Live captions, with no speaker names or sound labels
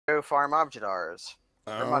go farm Objidars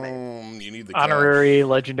for money. You need the honorary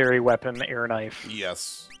legendary weapon, air knife.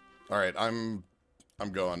 Yes. All right, I'm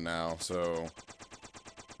going now. So,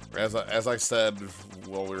 as I said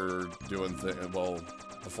while we were doing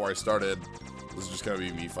before I started, this is just gonna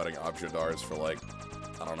be me fighting Objidars for like,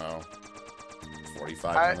 I don't know,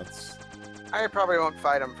 45 minutes. I probably won't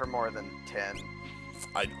fight them for more than 10.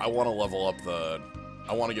 I want to level up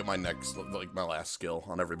I want to get my next, like, my last skill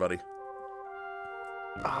on everybody.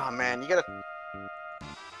 Oh man, you gotta...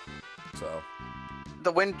 So.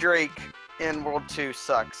 The Wind Drake in World 2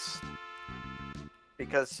 sucks.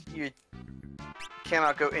 Because you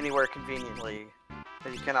cannot go anywhere conveniently.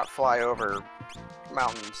 Because you cannot fly over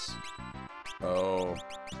mountains. Oh.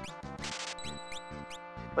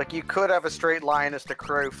 Like, you could have a straight line as the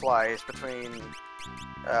crow flies between,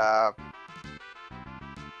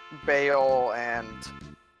 Bale and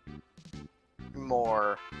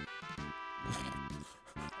more.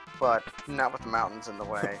 But not with the mountains in the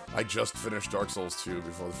way. I just finished Dark Souls 2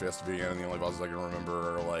 before the Fiesta began, and the only bosses I can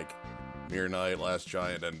remember are, like, Mirror Knight, Last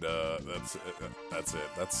Giant, and, that's it.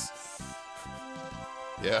 That's...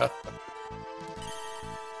 Yeah.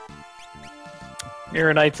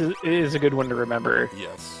 Mirror Knights is a good one to remember.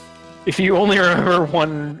 Yes. If you only remember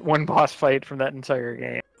one boss fight from that entire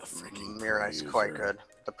game. Mirror Knight's quite good.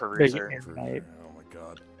 The Peruser. Mirror Knight. Oh my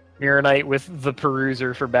god. Mirror Knight with the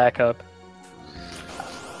Peruser for backup.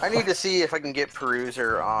 I need to see if I can get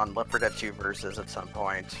Peruser on Left 4 Dead 2 Versus at some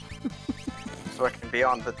point. So I can be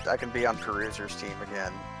on Peruser's team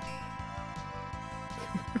again.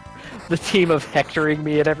 The team of hectoring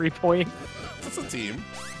me at every point. That's a team.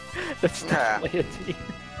 That's definitely a team.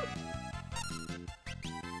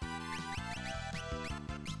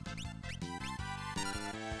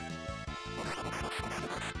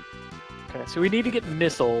 Okay, so we need to get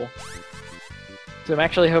Missile. So I'm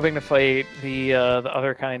actually hoping to fight the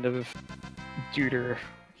other kind of duder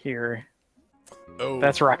here. Oh.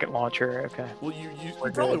 That's Rocket Launcher, okay. Well, you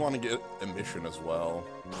probably want to get a mission as well.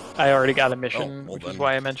 I already got a mission, well which then, is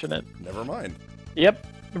why I mentioned it. Never mind. Yep,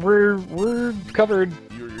 we're covered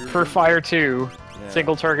for Fire 2. Yeah.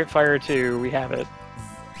 Single target Fire 2, we have it.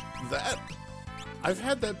 I've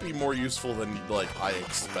had that be more useful than, like, I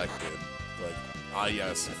expected. Like,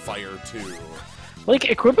 yes, Fire 2.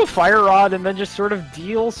 Like, equip a Fire Rod and then just sort of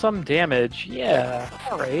deal some damage. Yeah,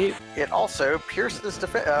 alright. It also pierces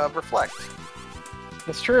Reflect.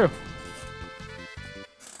 That's true.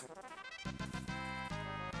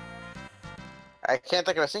 I can't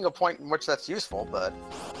think of a single point in which that's useful, but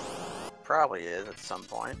probably is at some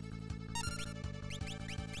point.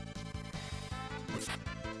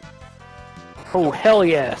 Oh, hell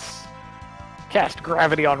yes! Cast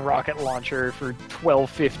Gravity on Rocket Launcher for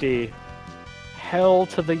 1250. Hell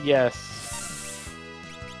to the yes.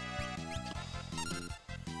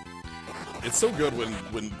 It's so good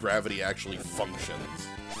when gravity actually functions.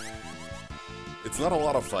 It's not a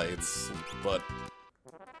lot of fights, but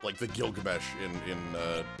like the Gilgamesh at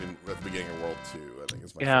the beginning of World 2, I think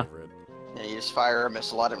is my favorite. Yeah, you just fire a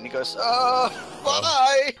missile at him and he goes,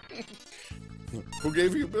 bye! Who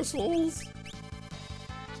gave you missiles?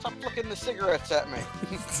 Stop flicking the cigarettes at me.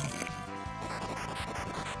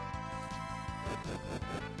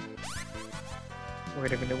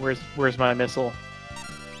 Wait a minute, where's my missile?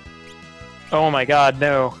 Oh my god,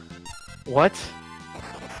 no. What?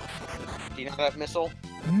 Do you not have missile?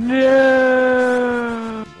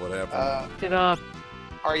 No! What happened? Get up.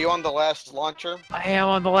 Are you on the last launcher? I am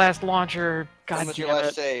on the last launcher. God When was damn your last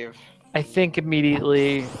it. save? I think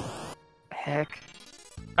immediately. Heck.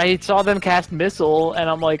 I saw them cast missile, and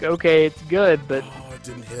I'm like, okay, it's good, but Oh, it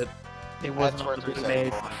didn't hit. it wasn't on That's the worth blue resetting.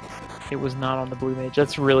 mage. It was not on the blue mage.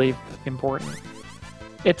 That's really important.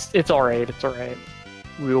 It's alright, it's alright.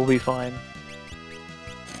 We will be fine.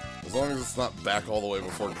 As long as it's not back all the way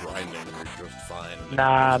before grinding, you're just fine.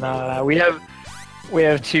 Nah. We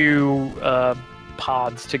have two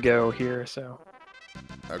pods to go here, so.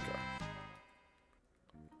 Okay.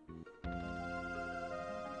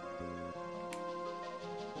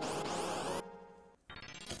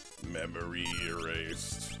 Memory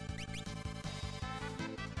erased.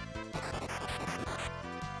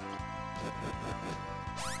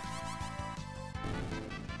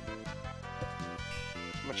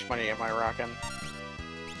 How much money am I rocking?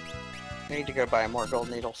 I need to go buy more gold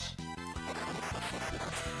needles.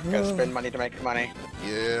 Gotta spend money to make money.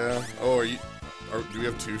 Yeah. Oh, do we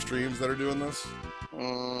have 2 streams that are doing this?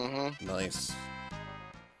 Mm-hmm. Nice.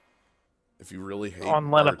 If you really hate On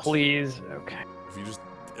Lena, art, please. Okay. if you just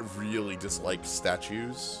really dislike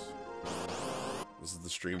statues, this is the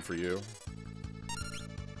stream for you.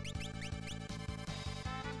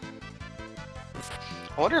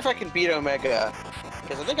 I wonder if I can beat Omega,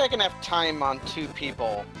 because I think I can have time on 2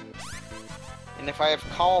 people, and if I have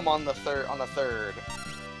Calm on the third,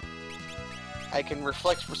 I can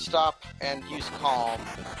reflect for stop and use Calm,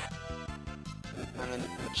 and then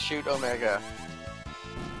shoot Omega.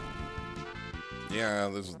 Yeah,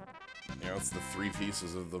 there's, you know, it's the 3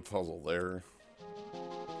 pieces of the puzzle there.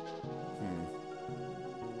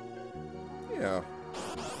 Yeah.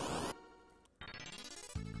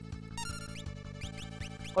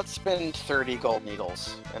 Let's spend 30 gold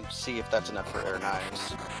needles and see if that's enough for air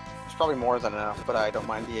knives. It's probably more than enough, but I don't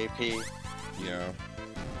mind the AP. Yeah.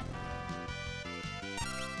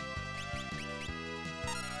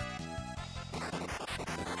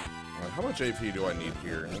 How much AP do I need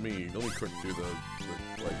here? Let me quick do the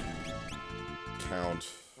like count.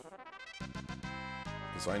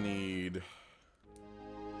 Because I need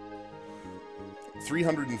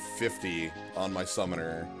 350 on my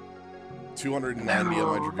summoner, 290 on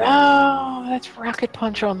my dragoon. No, that's rocket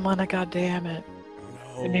punch on Lena. God damn it!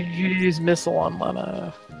 No. I need you to use missile on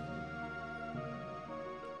Lena.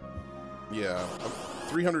 Yeah,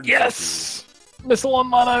 350. Yes, missile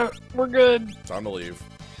on Lena. We're good. Time to leave.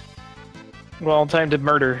 Well, time to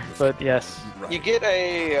murder, but yes. Right. You get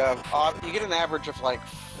an average of like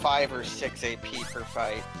 5 or 6 AP per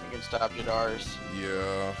fight against Objadars.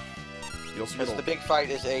 Yeah. You also Because get the big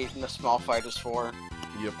fight is 8 and the small fight is 4.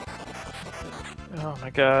 Yep. Oh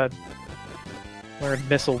my god. Learned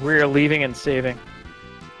missile. We're leaving and saving.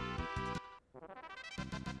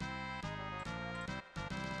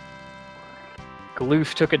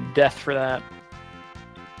 Galoof took a death for that.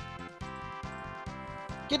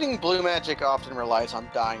 Getting blue magic often relies on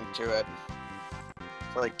dying to it.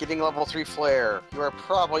 So like getting level 3 flare, you are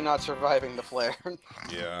probably not surviving the flare.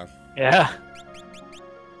 Yeah. Yeah.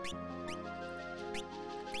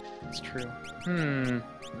 It's true.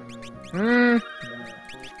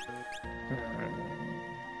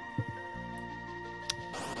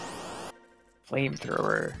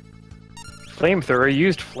 Flamethrower. Flamethrower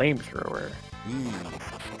used flamethrower.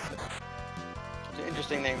 It's an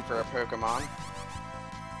interesting name for a Pokemon.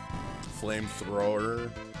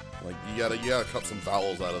 Flamethrower. Like you gotta cut some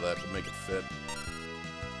vowels out of that to make it fit.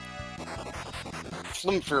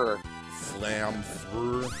 Flamethrower.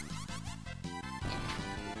 Flamethrower.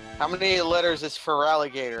 How many letters is for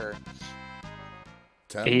alligator?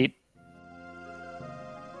 10. 8.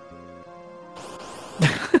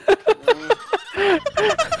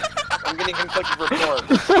 I'm getting conflicted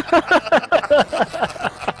reports.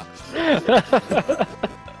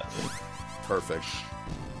 Perfect.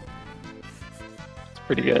 It's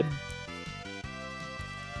pretty good.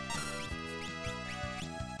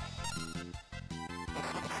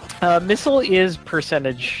 Missile is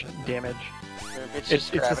percentage damage.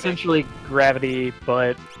 It's essentially gravity,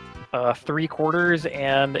 but 3/4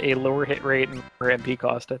 and a lower hit rate and lower MP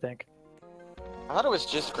cost, I think. I thought it was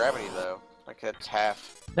just gravity though. Like it's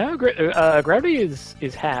half. No, gravity is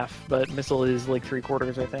half, but missile is like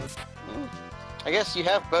 3/4, I think. I guess you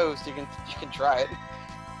have both. You can try it.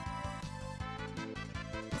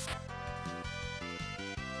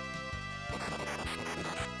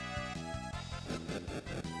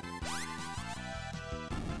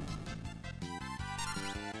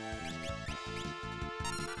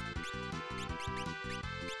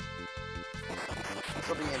 This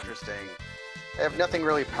will be interesting. I have nothing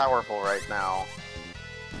really powerful right now.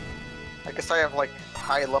 I guess I have like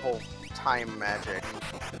high level time magic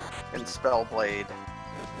and Spellblade.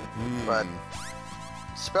 But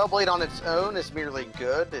Spellblade on its own is merely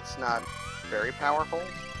good. It's not very powerful.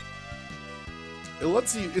 It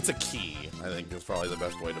lets you. It's a key. I think is probably the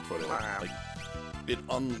best way to put it. Like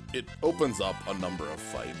it opens up a number of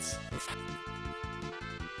fights.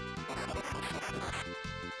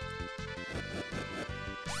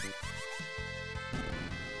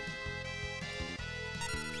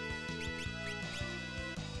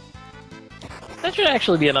 That should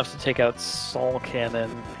actually be enough to take out Soul Cannon.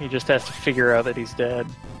 He just has to figure out that he's dead.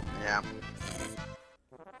 Yeah.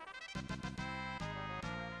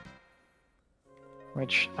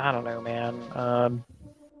 Which, I don't know, man.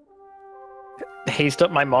 Haste up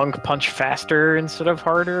my monk, punch faster instead of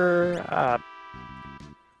harder.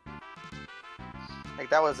 Like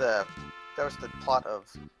that was the plot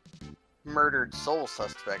of Murdered Soul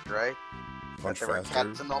Suspect, right? Punch There were faster.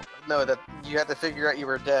 cats in the that you had to figure out you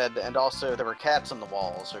were dead, and also there were cats on the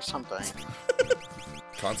walls or something.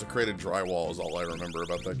 Consecrated drywall is all I remember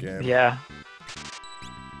about that game. Yeah.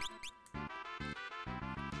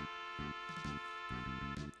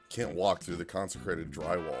 Can't walk through the consecrated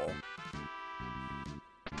drywall.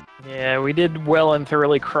 Yeah, we did well and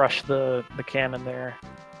thoroughly crush the cannon there.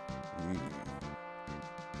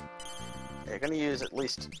 You're gonna use at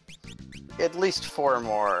least 4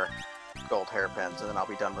 more gold hairpins, and then I'll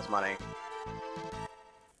be done with money.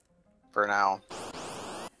 For now.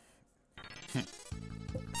 If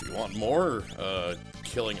you want more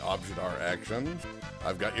killing Objdar action,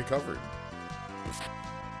 I've got you covered.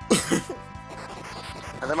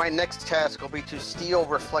 And then my next task will be to steal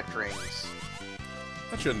reflect rings.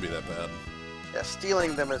 That shouldn't be that bad. Yeah,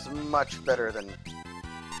 stealing them is much better than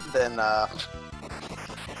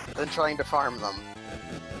trying to farm them.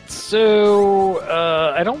 So,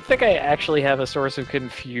 I don't think I actually have a source of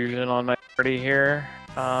confusion on my party here.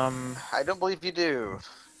 I don't believe you do.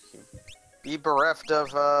 Be bereft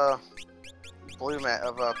of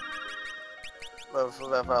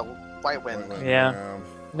white wind. Yeah.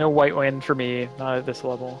 No white wind for me, not at this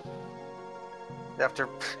level. After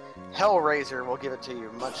Hellraiser, we'll give it to you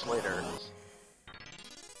much later.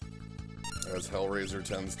 As Hellraiser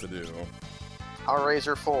tends to do.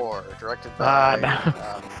 Hellraiser 4, directed by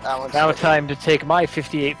Alan Now Smith. time to take my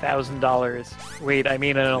 $58,000. Wait, I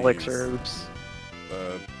mean an elixir. Oops.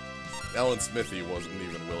 Alan Smithy wasn't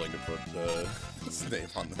even willing to put his name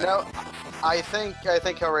on that. No, I think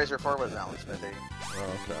Hellraiser 4 was Alan Smithy.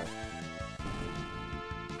 Oh, okay.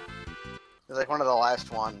 It was like one of the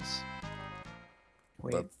last ones.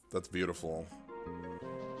 Wait. That's beautiful.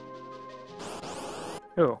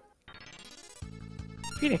 Oh.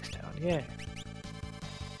 Phoenix Town, yeah.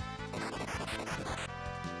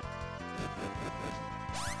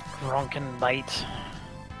 Drunken Knight.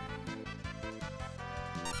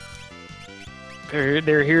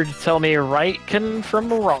 They're here to tell me Rightkin from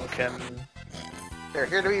Ronkin. They're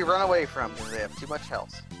here to be run away from because they have too much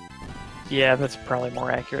health. Yeah, that's probably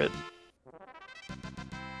more accurate.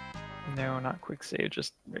 No, not quick save,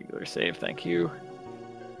 just regular save, thank you.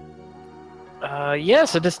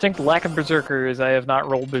 Yes, a distinct lack of berserkers. I have not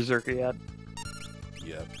rolled berserker yet.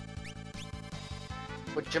 Yep.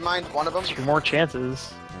 Would you mind one of them? 2 more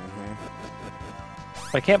chances.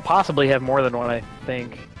 I can't possibly have more than one, I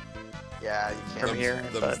think. Yeah, you can't. From here,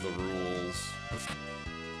 Them's but... the rules.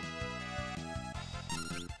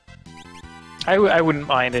 I wouldn't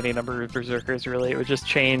mind any number of berserkers, really. It would just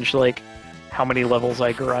change, like, how many levels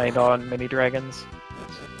I grind on mini dragons.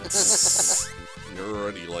 You're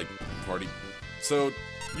already, like, party... So,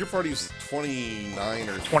 your party's 29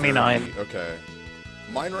 or 30? 29. Okay.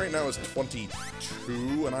 Mine right now is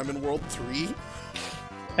 22, and I'm in World 3?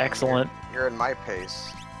 Excellent. You're in my pace.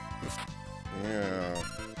 Yeah.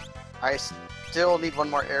 I still need one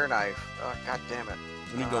more air knife. Oh, god damn it.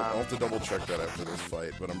 I'll have to double check that after this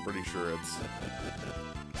fight, but I'm pretty sure it's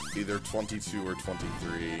either 22 or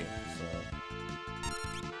 23, so...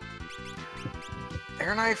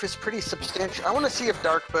 Air knife is pretty substantial. I want to see if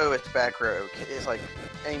dark bow its back row is like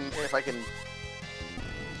if I can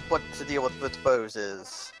what the deal with its bows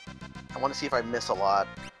is. I want to see if I miss a lot.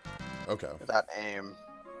 Okay. Without aim.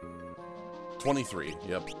 23.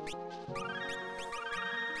 Yep.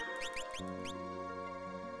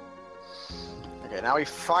 Okay, now we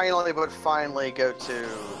finally go to.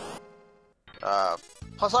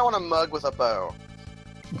 Plus, I want to mug with a bow.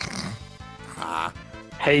 Ah.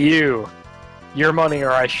 Hey, you! Your money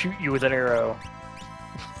or I shoot you with an arrow.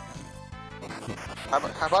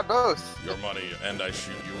 How about both? Your money and I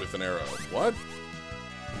shoot you with an arrow. What?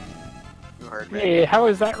 You heard me. Hey, how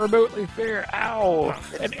is that remotely fair? Ow!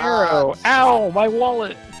 It's An arrow! not. Ow! My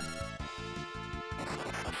wallet!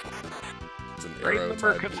 It's an Right in arrow the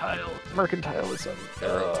tied mercantile. Mercantilism.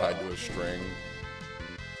 arrow tied to a string.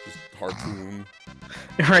 Just harpoon.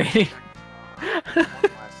 Right? One last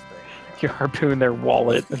thing. You harpoon their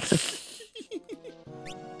wallet.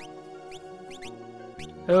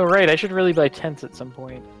 Oh, right, I should really buy tents at some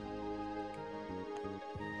point.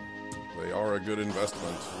 They are a good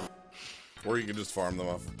investment. Or you can just farm them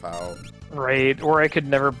off of POW. Right, or I could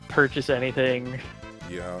never purchase anything.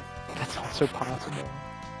 Yeah. That's also possible.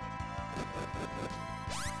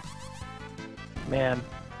 Man.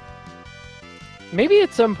 Maybe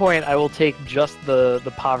at some point I will take just the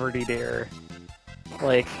poverty dare.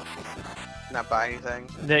 Like, Not buy anything.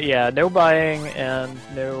 yeah, no buying and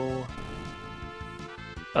no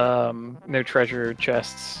treasure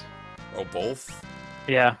chests. Oh, both?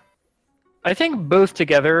 Yeah. I think both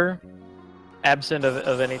together, absent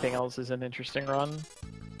of anything else, is an interesting run.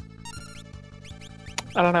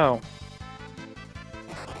 I don't know.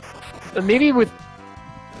 Maybe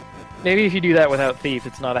if you do that without Thief,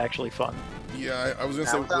 it's not actually fun. Yeah, I was gonna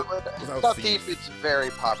say Without thief, it's very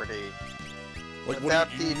poverty. Like, without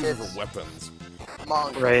what do you thief, use it's- for weapons?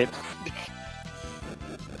 Monk. Right.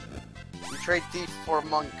 You trade thief for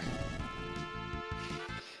monk.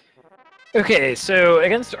 Okay, so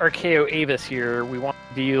against Archaeo Avis here, we want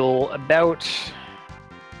to deal about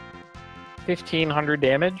 1,500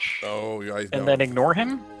 damage. Oh, yeah, I know. And then ignore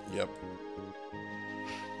him? Yep.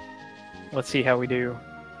 Let's see how we do.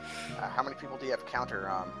 How many people do you have counter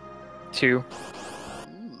on? 2.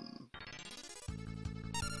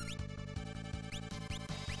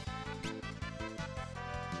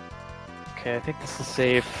 Okay, I think this is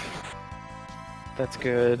safe. That's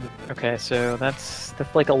good. Okay, so that's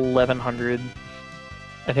like 1,100.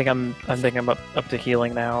 I think I'm up to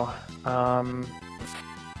healing now.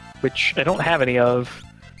 Which I don't have any of.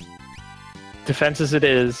 Defense as it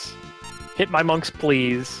is. Hit my monks,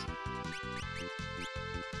 please.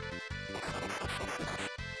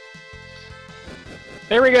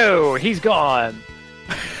 There we go. He's gone.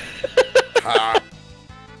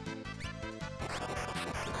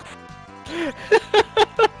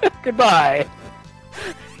 Goodbye.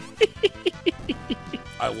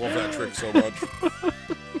 I love that trick so much.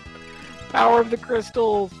 Power of the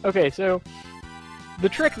crystals. Okay, so the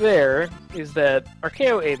trick there is that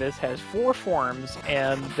Archaeo Avis has 4 forms,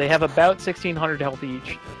 and they have about 1,600 health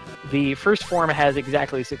each. The first form has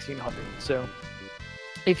exactly 1,600. So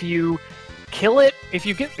if you kill it, if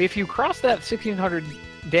you cross that 1,600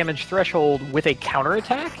 damage threshold with a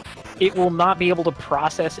counterattack, it will not be able to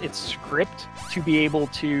process its script to be able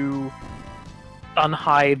to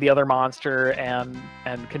unhide the other monster and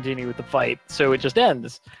continue with the fight. So it just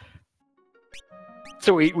ends.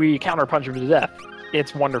 So we counterpunch him to death.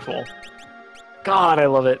 It's wonderful. God, I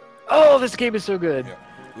love it. Oh, this game is so good. Yeah.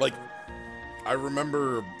 Like, I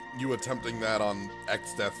remember you attempting that on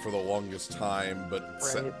X-Death for the longest time, but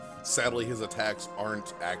Right. sadly his attacks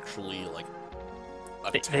aren't actually, like,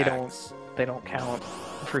 attacks. They don't count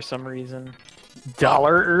for some reason.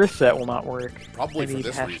 Dollar Earth? That will not work. Probably for Maybe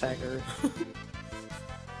this hashtag reason. Earth.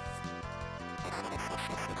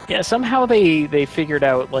 Yeah, somehow they figured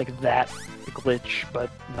out, like, that glitch, but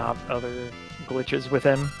not other glitches with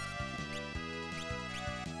him.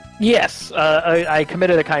 Yes, I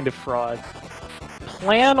committed a kind of fraud.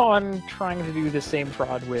 Plan on trying to do the same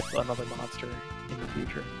fraud with another monster in the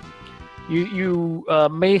future. You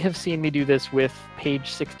may have seen me do this with page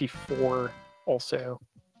 64 also,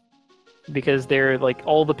 because they're like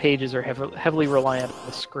all the pages are heavily reliant on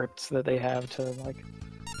the scripts that they have to like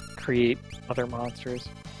create other monsters.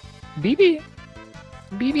 BB,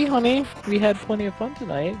 honey, we had plenty of fun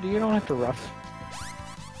tonight. You don't have to rough.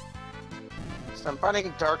 So I'm finding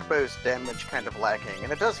Darkbow's damage kind of lacking,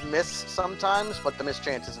 and it does miss sometimes, but the miss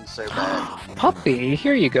chance isn't so bad. Puppy,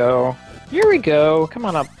 here you go. Here we go. Come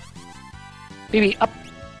on up. Baby, up.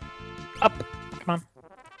 Up. Come on.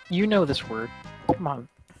 You know this word. Come on.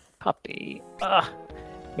 Puppy.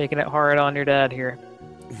 Making it hard on your dad here.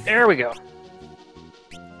 There we go.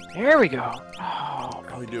 There we go. Oh,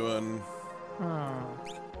 How we doing?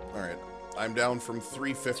 Alright. I'm down from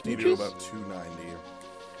 350 to about 290.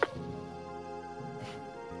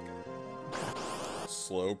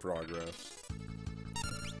 Slow progress.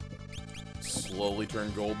 Slowly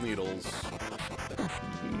turn gold needles.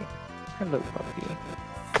 Hello, puppy.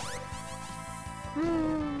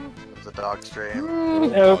 It's a dog stream.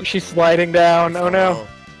 Oh, she's sliding down. Oh no.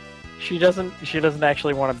 She doesn't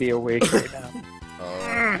actually want to be awake right now.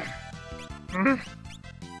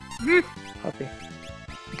 Puppy.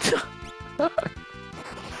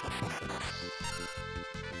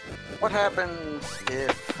 What happens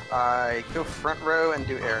if I go front row and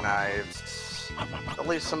do air knives? At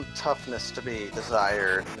least some toughness to be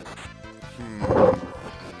desired.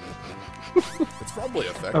 It's probably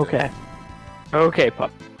effective. Okay. Okay,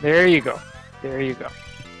 pup. There you go. There you go.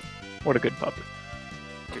 What a good puppy.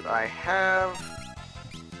 Do I have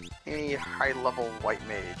any high-level white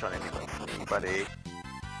mage on anybody?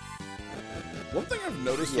 One thing I've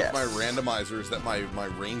noticed with my randomizer is that my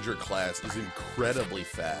ranger class is incredibly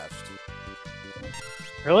fast.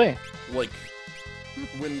 Really? Like,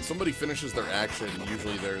 when somebody finishes their action,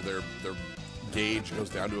 usually their gauge goes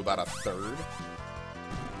down to about a third.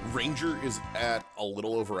 Ranger is at a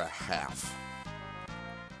little over a half.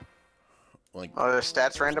 Like, oh, the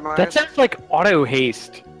stats randomized? That sounds like auto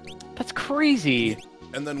haste. That's crazy.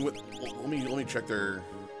 And then with let me check their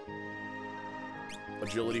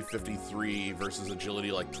agility 53 versus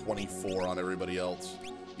agility like 24 on everybody else.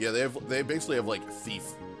 Yeah, they basically have like thief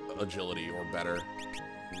agility or better.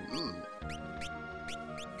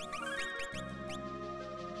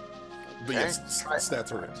 But yes,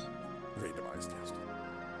 stats are randomized. Yes.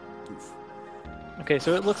 Oof. Okay,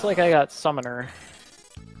 so it looks like I got summoner.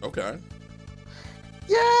 Okay.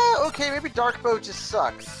 Yeah, okay, maybe Darkbow just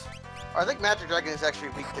sucks. I think Magic Dragon is actually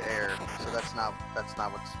weak to air, so that's not what's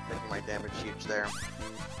making my damage huge there.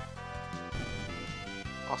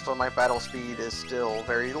 Also, my battle speed is still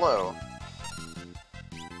very low.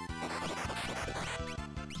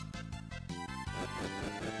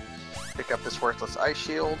 Pick up this worthless ice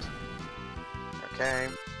shield. Okay.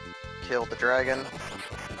 Kill the dragon.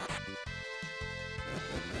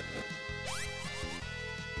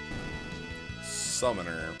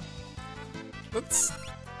 Summoner. That's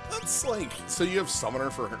like, so you have Summoner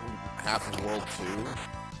for half of World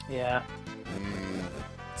 2? Yeah.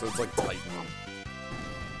 So it's like Titan.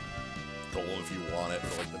 Golem if you want it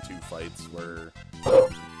for like the 2 fights where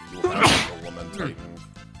you'll have Golem and Titan.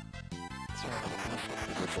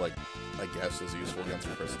 Which, like, I guess is useful against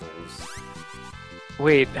crystals.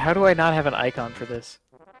 Wait, how do I not have an icon for this?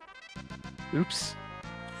 Oops.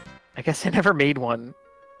 I guess I never made one.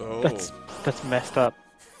 Oh. That's messed up.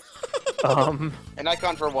 An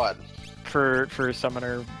icon for what? For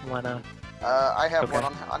Summoner Lena. I have Okay. one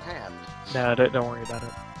on hand. No, don't worry about it.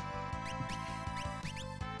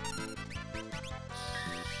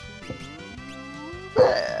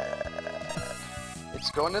 It's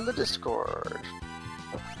going in the Discord.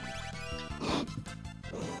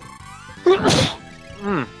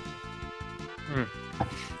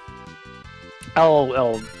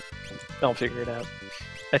 I'll figure it out.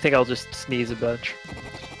 I think I'll just sneeze a bunch.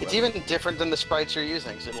 It's even different than the sprites you're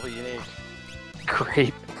using, so it'll be unique.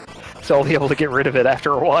 Great. So I'll be able to get rid of it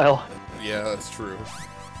after a while. Yeah, that's true.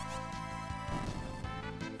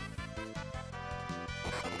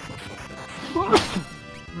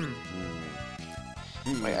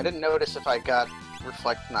 Wait, I didn't notice if I got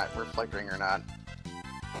not reflecting or not.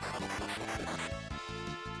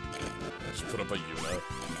 Just put up a unit.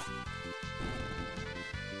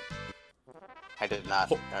 I did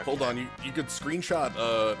not. Hold on, you could screenshot,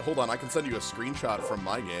 hold on, I can send you a screenshot from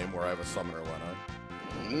my game where I have a Summoner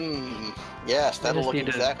Lena. Yes, that'll just look need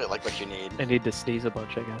to- exactly like what you need. I need to sneeze a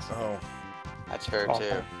bunch, I guess. Oh. That's fair Awful.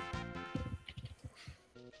 too.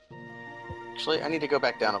 Actually, I need to go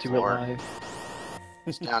back down a Do it floor. live.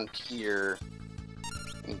 It's down here.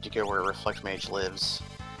 I need to go where Reflect Mage lives.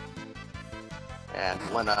 And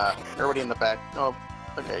Lena, everybody in the back. Oh,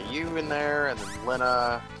 okay, you in there, and then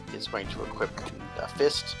Lena is going to equip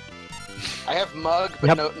Fist. I have Mug, but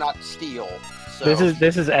Yep. no, not Steel. So.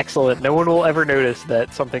 This is excellent. No one will ever notice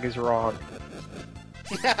that something is wrong.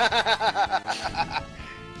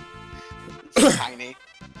 It's tiny.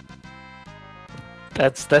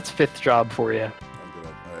 That's 5th job for you.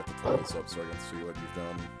 I have to pull this up so I can see what you've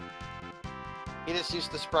done. He just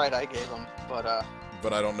used the sprite I gave him, but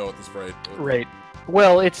But I don't know what the sprite. Right.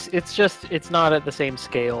 Well, it's not at the same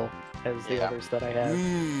scale as the Yeah. others that I have.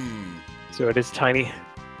 Hmm. So it is tiny.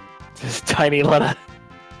 Just tiny Lena.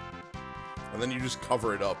 And then you just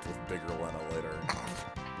cover it up with bigger Lena later.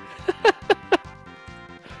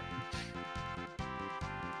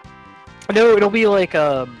 No, it'll be like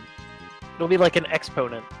an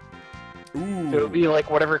exponent. Ooh. So it'll be like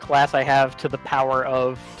whatever class I have to the power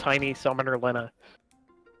of tiny Summoner Lena.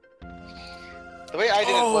 the way I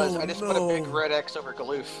did it was I Oh, just put a big no. red X over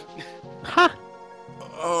Galoof. Ha!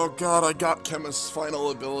 Oh god, I got Chemist's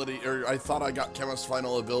final ability, or I thought I got Chemist's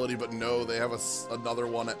final ability, but no, they have another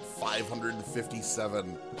one at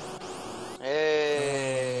 557.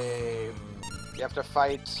 Hey, you have to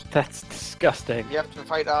fight. That's disgusting. You have to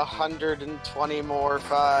fight 120 more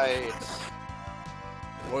fights.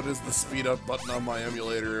 What is the speed up button on my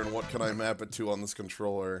emulator, and what can I map it to on this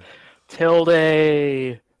controller?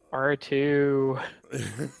 Tilde R2.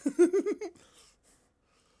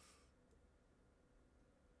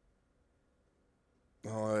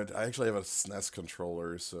 Oh, I actually have a SNES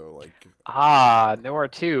controller, so like. Ah, no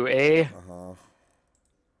R2, eh? Uh-huh.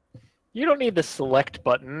 You don't need the select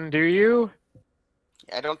button, do you?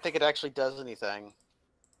 I don't think it actually does anything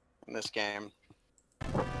in this game.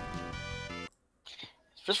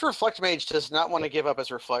 Just Reflect Mage does not want to give up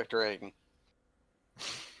his Reflect Ring.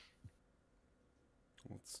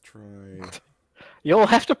 Let's try. You'll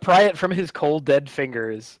have to pry it from his cold, dead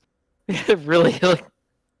fingers. Really, like.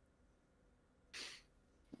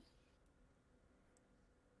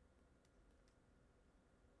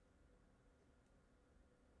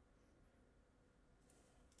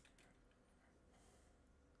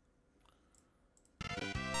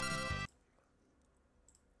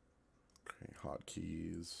 Okay,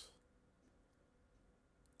 hotkeys.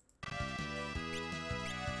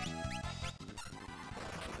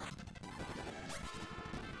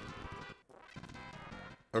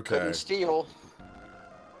 Okay. Couldn't steal.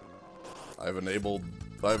 I've enabled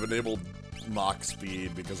mock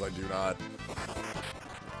speed because I do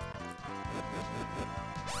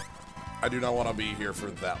not want to be here for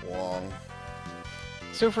that long.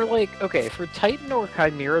 So for like, okay, for Titan or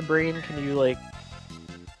Chimera Brain, can you like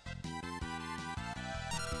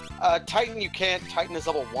Titan you can't. Titan is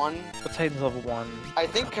level 1. But Titan's level 1. I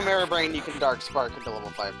think Chimera Brain you can Dark Spark into level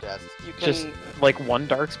 5 death. You can... Just, like, 1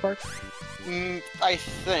 Dark Spark? I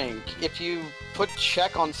think. If you put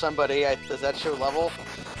check on somebody, does that show level?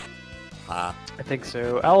 Ha. I think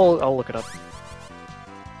so. I'll look it up.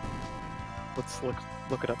 Let's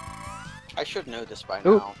look it up. I should know this by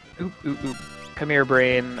Oop, now. oop. Chimera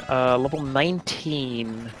Brain, level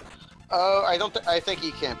 19. Oh, I think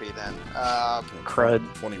he can't be then. Crud.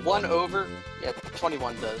 21. 1 over? Yeah,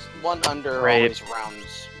 21 does. 1 under Right. always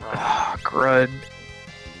rounds. Ah, crud.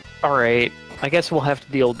 Alright, I guess we'll have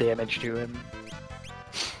to deal damage to him.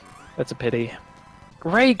 That's a pity.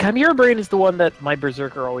 Right, Chimera Brain is the one that my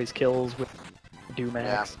Berserker always kills with Dumax.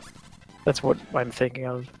 Yeah. That's what I'm thinking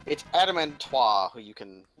of. It's Adamantois who you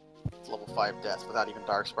can level 5 death without even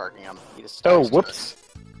Dark Sparking him. He just Oh, stacks to whoops.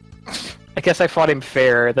 I guess I fought him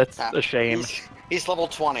fair. That's it. a shame. He's level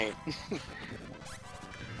 20.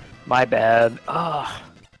 My bad. Ugh.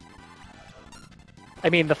 I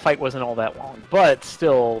mean, the fight wasn't all that long, but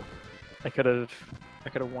still, I could have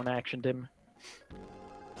one-actioned him.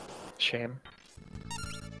 Shame.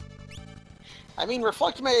 I mean,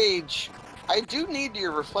 Reflect Mage, I do need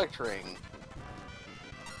your Reflect Ring.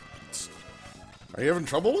 Are you having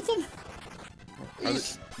trouble with them? Are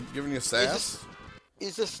He's, they giving you sass?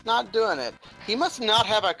 he's just not doing it. He must not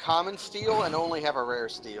have a common steel and only have a rare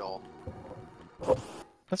steel.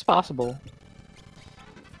 That's possible.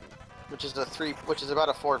 Which is about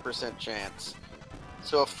a 4% chance.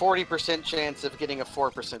 So a 40% chance of getting a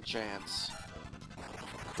 4% chance.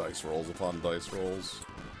 Dice rolls upon dice rolls.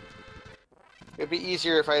 It'd be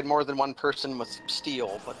easier if I had more than one person with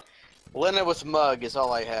steel, but Lena with Mug is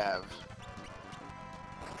all I have.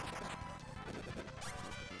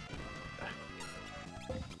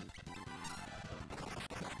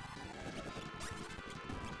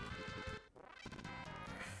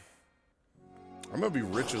 I'm gonna be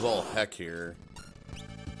rich as all heck here.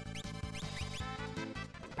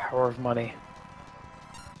 Power of money.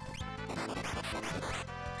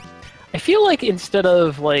 I feel like instead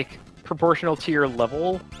of, like, proportional to your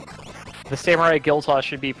level, the Samurai Guild Toss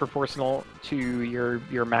should be proportional to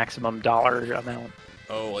your maximum dollar amount.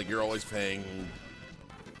 Oh, like you're always paying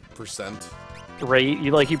percent? Right?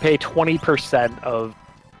 You pay 20% of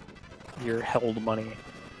your held money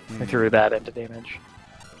and threw that into damage.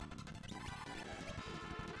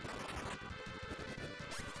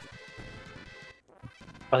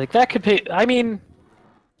 Like, that could pay... I mean,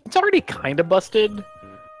 it's already kind of busted,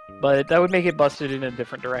 but that would make it busted in a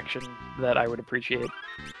different direction that I would appreciate.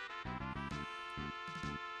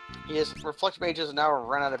 Yes, Reflect Mage has now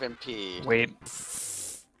run out of MP. Wait,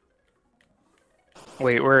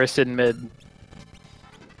 where is Sid Mid?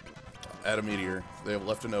 Add a meteor. They have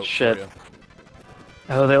left a note Shit. for you.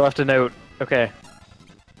 Oh, they left a note. Okay.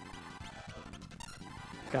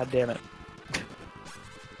 God damn it.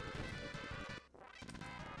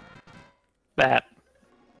 That.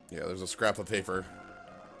 Yeah, there's a scrap of paper.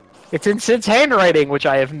 It's in Sid's handwriting, which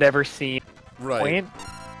I have never seen. Right. Point.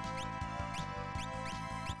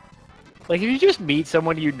 Like, if you just meet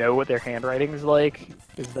someone you know what their handwriting is like,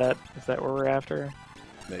 is that what we're after?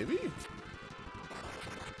 Maybe?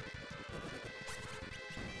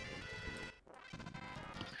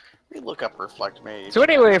 Let me look up Reflect Mage. So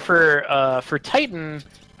anyway, for Titan,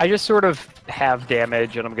 I just sort of have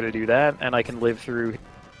damage, and I'm gonna do that, and I can live through.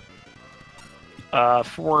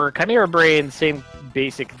 For Chimera Brain, same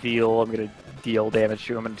basic deal. I'm gonna deal damage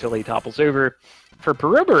to him until he topples over. For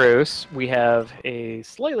Ouroboros, we have a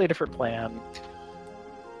slightly different plan.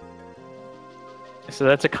 So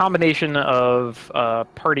that's a combination of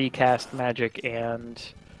party cast magic and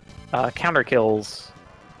counter kills.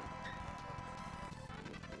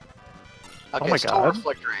 Okay, oh my still god.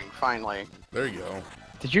 Reflect Ring, finally. There you go.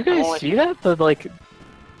 Did you guys see that? The, like...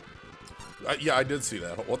 Yeah, I did see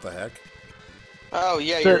that. What the heck? Oh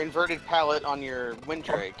yeah, your inverted palette on your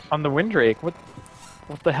Windrake. On the Windrake? What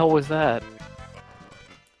the hell was that?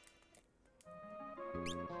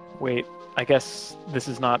 Wait, I guess this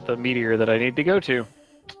is not the meteor that I need to go to.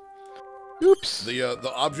 Oops. The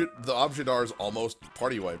Objidars almost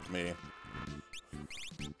party wiped me.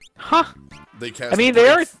 Huh. They cast. I mean,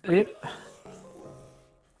 break.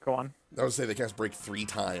 Go on. I would say they cast break 3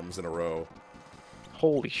 times in a row.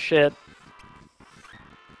 Holy shit.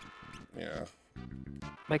 Yeah.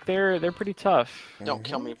 Like, they're pretty tough. Don't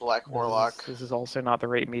kill me, Black Warlock. This is also not the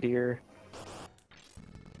right meteor.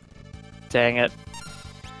 Dang it.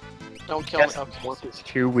 Don't kill me. Guess Okay. Warp is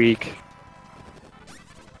too weak.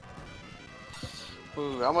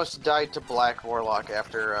 Ooh, I almost died to Black Warlock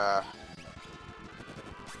after,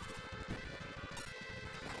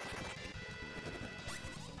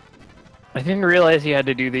 I didn't realize you had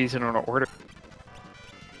to do these in an order.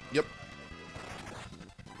 Yep.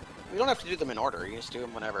 You don't have to do them in order. You just do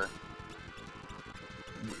them whenever.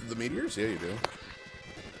 The meteors? Yeah, you do.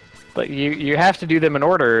 But you have to do them in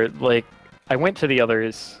order. Like, I went to the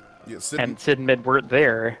others, Yeah, and Sid and Mid weren't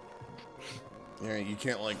there. Yeah, you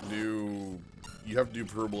can't, like, do... You have to do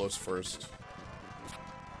Perubalos first.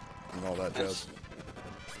 And all that jazz.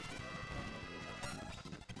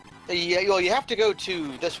 Yeah, well, you have to go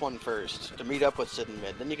to this one first to meet up with Sid and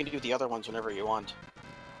Mid. Then you can do the other ones whenever you want.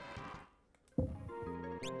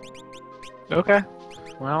 Okay.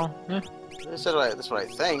 Well, That's what I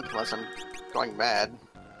think, unless I'm going mad.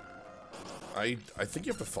 I think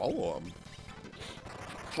you have to follow them.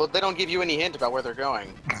 Well, they don't give you any hint about where they're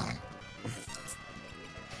going.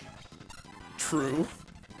 True.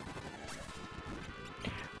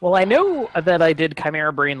 well, I know that I did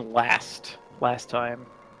Chimera Brain last time.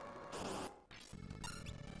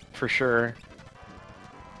 For sure.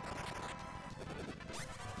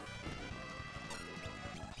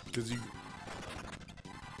 Because you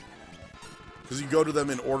go to them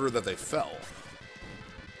in order that they fell.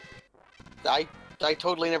 I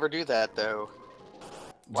totally never do that though.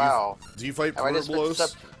 Wow. Do you fight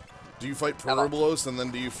Perubalos? Do you fight Perubalos and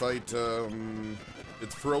then do you fight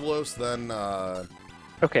it's Perubalos then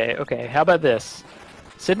Okay. How about this?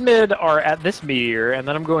 Sid and Mid are at this meteor, and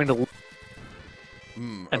then I'm going to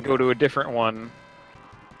go to a different one.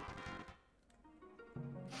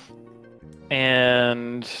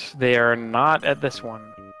 And they are not at this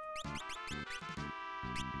one.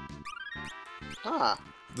 Huh.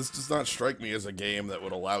 This does not strike me as a game that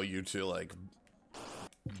would allow you to, like,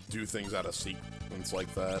 do things out of sequence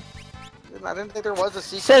like that. I didn't think there was a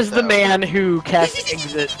sequence. Says the man who cast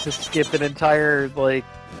Exit to skip an entire, like...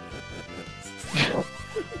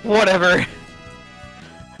 whatever.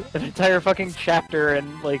 An entire fucking chapter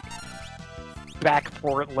and, like,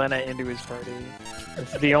 backport Lena into his party.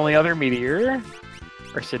 This is the only other meteor.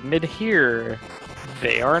 Are Sid Mid here?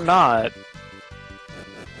 They are not.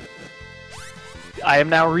 I am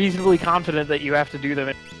now reasonably confident that you have to do them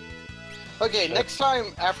in... Okay, next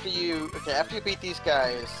time after you beat these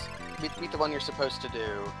guys, beat the one you're supposed to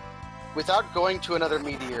do, without going to another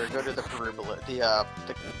meteor, go to the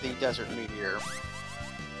the desert meteor.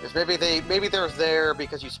 Because maybe they're there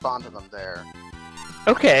because you spawned them there.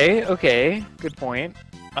 Okay, good point.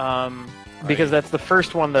 Because that's the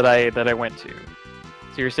first one that I went to.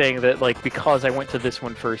 So you're saying that, like, because I went to this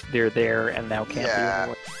one first, they're there and now can't be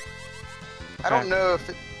anymore. I don't know if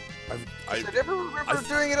I never remember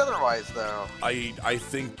doing it otherwise, though. I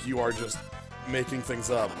think you are just making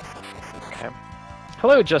things up. Okay.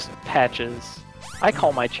 Hello, Just Patches. I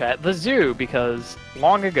call my chat the zoo because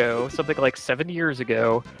long ago, something like 7 years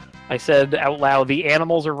ago, I said out loud, the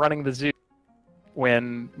animals are running the zoo,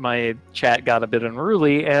 when my chat got a bit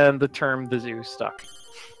unruly and the term the zoo stuck.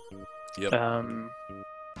 Yep.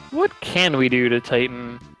 What can we do to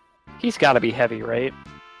Titan? He's gotta be heavy, right?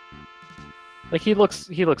 Like, he looks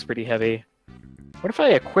pretty heavy. What if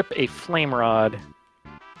I equip a flame rod?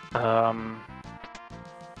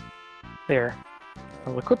 There.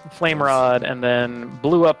 I'll equip the flame rod and then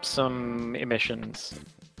blew up some emissions.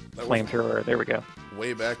 Flamethrower, there we go.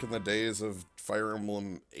 Way back in the days of Fire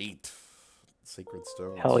Emblem 8. Sacred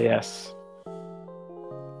Stones. Hell yes.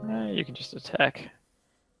 You can just attack.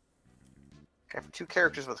 I have 2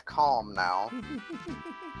 characters with calm now.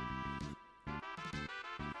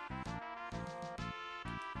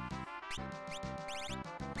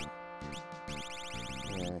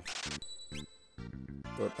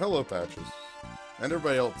 But hello, Patches. And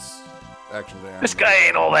everybody else, actually. This guy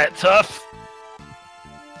ain't all that tough.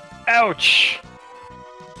 Ouch!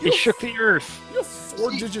 He shook the earth. You have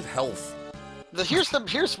 4-digit health.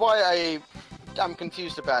 Here's why I'm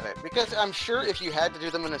confused about it. Because I'm sure if you had to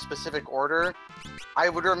do them in a specific order, I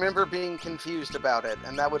would remember being confused about it,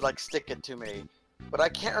 and that would, like, stick it to me. But I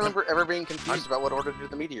can't remember ever being confused about what order to do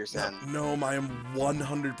the meteors in. No, I am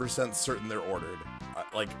 100% certain they're ordered.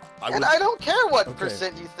 I don't care what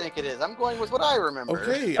percent you think it is. I'm going with what I remember.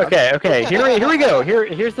 Okay. Here we go.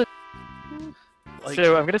 Here's the... Like,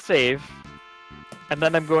 so I'm gonna save, and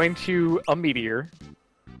then I'm going to a meteor.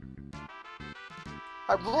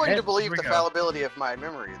 I'm willing to believe the fallibility of my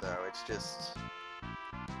memory, though. It's just...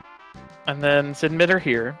 And then Sid and Mid are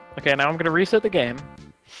here. Okay, now I'm gonna reset the game.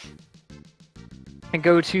 And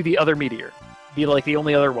go to the other meteor. Be like the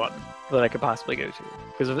only other one that I could possibly go to.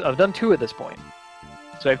 Because I've done 2 at this point.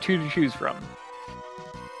 So I have 2 to choose from.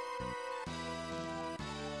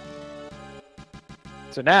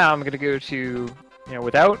 So now I'm going to go to,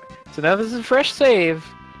 without... So now this is a fresh save.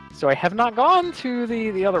 So I have not gone to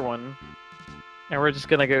the other one. And we're just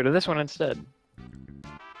gonna go to this one instead.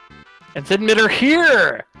 And submit her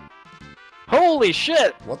here! Holy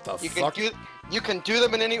shit! What the You fuck? can do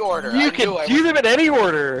them in any order. You can do them in any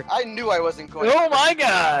order! I knew I wasn't going Oh to. my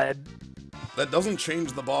god! That doesn't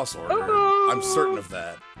change the boss order. Oh. I'm certain of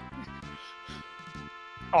that.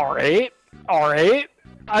 Alright. Alright.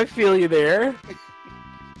 I feel you there.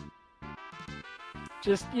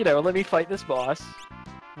 Just, you know, let me fight this boss.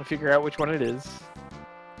 I'll figure out which one it is.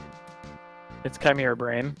 It's Chimera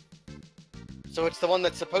Brain. So it's the one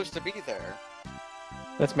that's supposed to be there.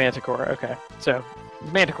 That's Manticore, okay. So,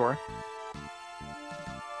 Manticore.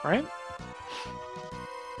 Right?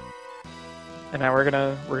 And now we're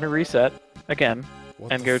gonna reset again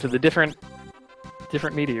What and the go to the different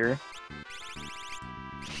meteor.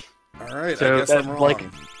 Alright, So I guess that, I'm wrong. like,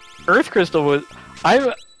 Earth Crystal was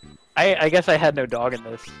I guess I had no dog in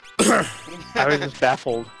this. I was just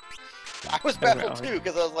baffled. I was baffled too,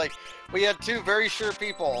 because I was like, we had two very sure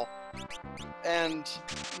people, and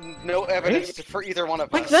no evidence for either one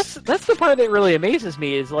of Like us. that's the part that really amazes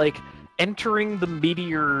me is like entering the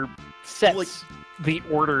meteor sets Like- the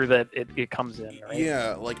order that it comes in, right?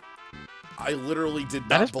 Yeah, like, I literally did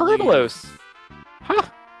That not is believe... Peribolos. Huh.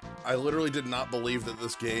 I literally did not believe that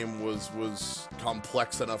this game was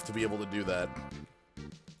complex enough to be able to do that.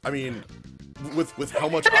 I mean, with how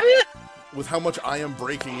much I am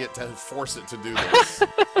breaking it to force it to do this.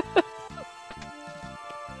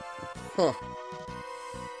 Huh.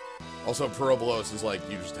 Also, Peribolos is like,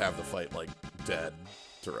 you just have the fight, like, dead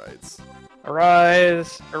to rights.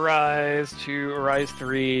 Arise, Arise 2, Arise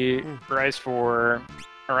 3, Arise 4,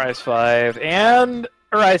 Arise 5, and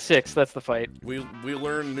Arise 6. That's the fight. We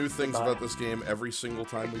learn new things about this game every single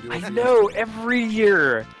time we do a I Fiesta. know, every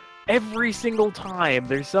year, every single time.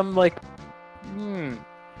 There's some like,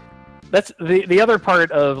 That's the other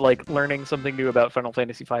part of like learning something new about Final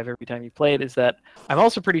Fantasy V every time you play it is that I'm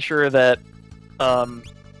also pretty sure that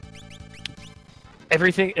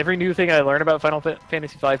every new thing I learn about Final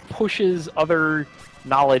Fantasy V pushes other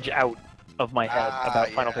knowledge out of my head about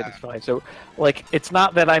Final Fantasy V. So, like, it's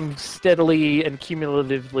not that I'm steadily and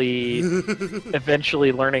cumulatively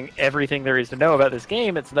eventually learning everything there is to know about this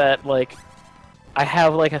game. It's that, like, I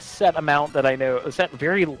have, like, a set amount that I know, a set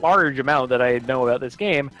very large amount that I know about this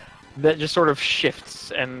game that just sort of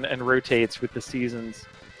shifts and rotates with the seasons.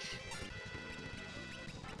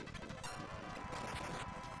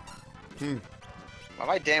 Well,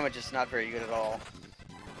 my damage is not very good at all.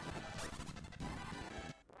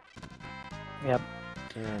 Yep.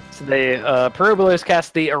 So they Peribolos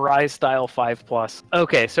cast the Arise style 5+.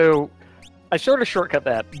 Okay, so I sort of shortcut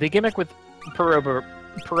that. The gimmick with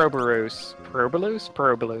Peribolos,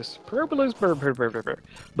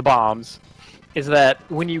 the bombs, is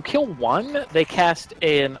that when you kill one, they cast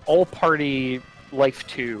an all-party life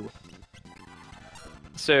 2.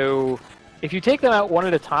 So if you take them out one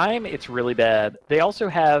at a time, it's really bad. They also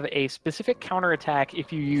have a specific counterattack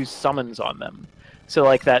if you use summons on them. So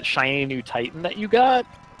like that shiny new Titan that you got,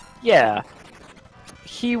 yeah,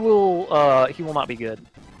 he will not be good.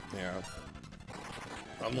 Yeah.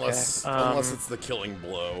 Unless it's the killing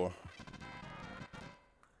blow.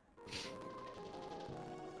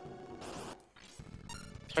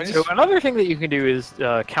 So another thing that you can do is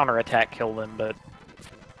counterattack kill them, but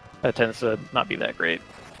that tends to not be that great.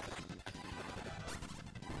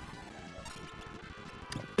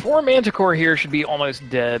 Poor Manticore here should be almost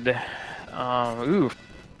dead. Ooh,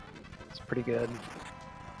 it's pretty good.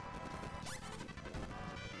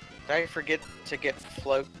 Did I forget to get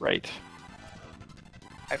float? Right.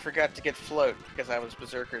 I forgot to get float because I was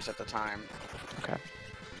berserkers at the time. Okay.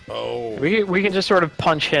 Oh. We can just sort of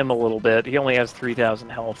punch him a little bit. He only has 3,000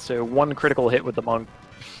 health, so one critical hit with the monk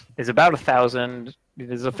is about 1,000. It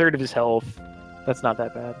is a third of his health. That's not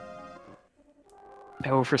that bad.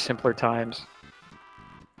 Oh, for simpler times.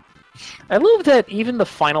 I love that even the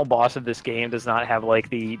final boss of this game does not have like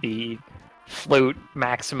the float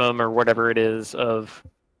maximum or whatever it is of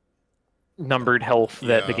numbered health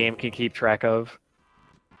that the game can keep track of.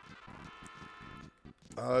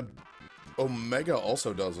 Omega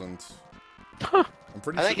also doesn't. Huh. I'm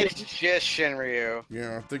pretty I sure. think it's just Shinryu.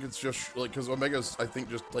 Yeah, I think it's just like because Omega's. I think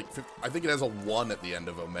just like I think it has a 1 at the end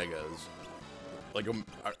of Omega's. Like I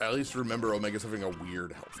at least remember Omega's having a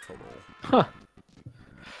weird health total. Huh.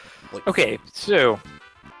 Like, Okay, so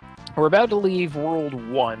we're about to leave World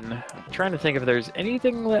 1. I'm trying to think if there's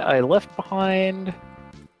anything that I left behind.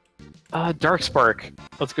 Darkspark.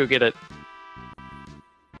 Let's go get it.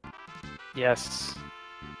 Yes.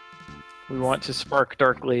 We want to spark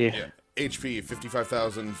darkly. Yeah. HP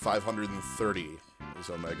 55,530 is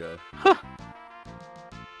Omega. Huh.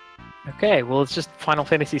 Okay, well, it's just Final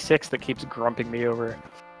Fantasy VI that keeps grumping me over.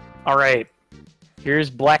 Alright, here's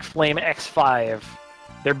Black Flame X5.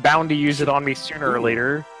 They're bound to use it on me sooner or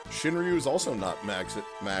later. Shinryu is also not max.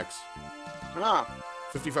 Huh.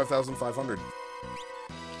 55,500.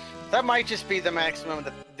 That might just be the maximum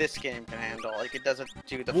that this game can handle. Like, it doesn't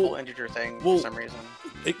do the full integer thing for some reason.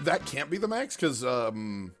 That can't be the max, because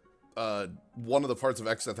one of the parts of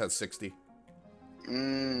Xdeath has 60.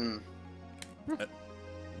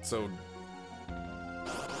 So,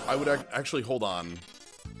 I would actually hold on.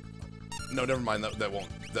 No, never mind. That won't.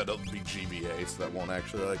 That'll be GBA, so that won't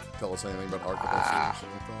actually like tell us anything about architecture or something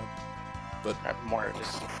like that. But more,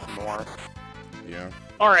 just more. Yeah.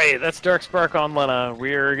 All right, that's Darkspark on Lena.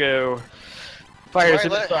 We're go. Fire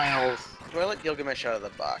some missiles. Do I let Gilgamesh out of the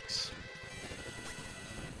box?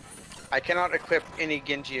 I cannot equip any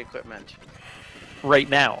Genji equipment. Right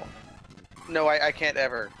now. No, I can't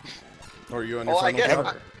ever. Or are you on your I final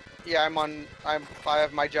guess. Yeah, I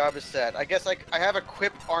have my job is set. I guess I have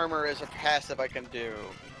equip armor as a passive I can do.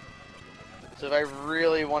 So if I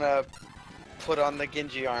really want to put on the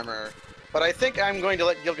Genji armor, but I think I'm going to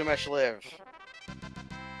let Gilgamesh live,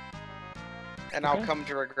 and I'll come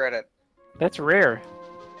to regret it. That's rare.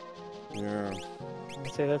 Yeah.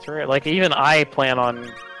 I'd say that's rare. Like even I plan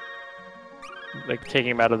on like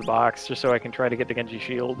taking him out of the box just so I can try to get the Genji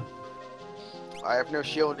shield. I have no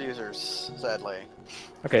shield users, sadly.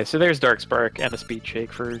 Okay, so there's Darkspark and a speed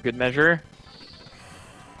shake for good measure.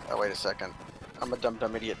 Oh, wait a second. I'm a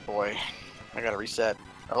dumb idiot boy. I gotta reset.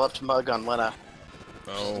 I left Mug on Lena.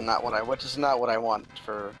 Oh. Which is not what I want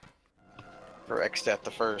for Xdeath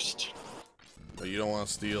the First. But you don't want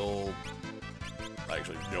to steal. I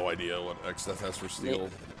actually have no idea what Xdeath has for steal.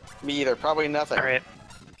 Me either. Probably nothing. All right.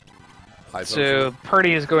 High So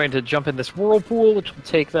party is going to jump in this whirlpool, which will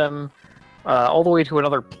take them all the way to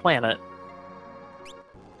another planet.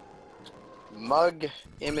 Mug,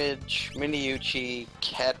 Image, Miniuchi,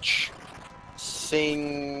 Catch,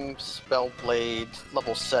 Sing, Spellblade,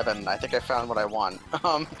 level 7. I think I found what I want.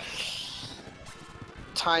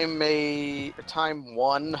 Time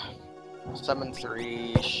 1, Summon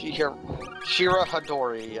 3, Shira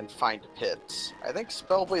Hadori, and Find Pits. I think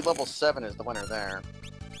Spellblade level 7 is the winner there.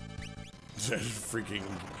 Freaking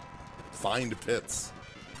Find Pits.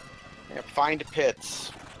 Yeah, Find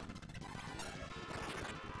Pits.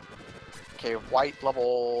 Okay, white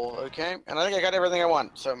level, okay, and I think I got everything I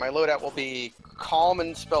want. So my loadout will be Calm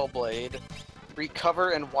and Spellblade, Recover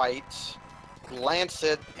and White,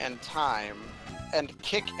 Lancet and Time, and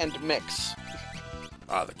Kick and Mix.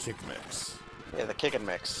 Ah, the kick mix. Yeah, the Kick and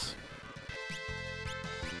Mix.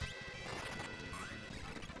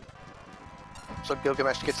 So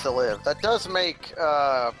Gilgamesh gets to live. That does make,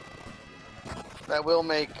 that will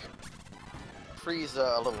make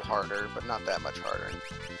Frieza a little harder, but not that much harder.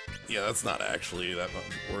 Yeah, that's not actually that much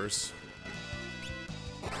worse.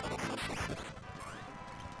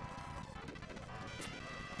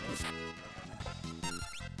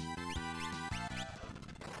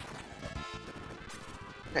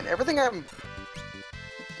 And everything I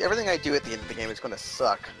do at the end of the game is going to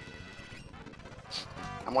suck.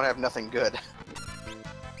 I'm going to have nothing good.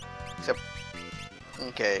 Except,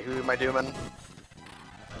 okay, who am I doing?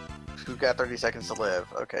 Who got 30 seconds to live?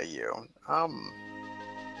 Okay, you.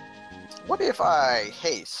 What if I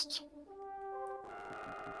haste?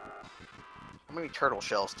 How many turtle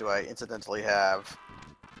shells do I incidentally have?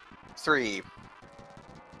 3.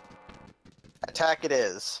 Attack it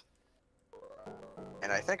is.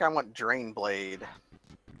 And I think I want Drain Blade.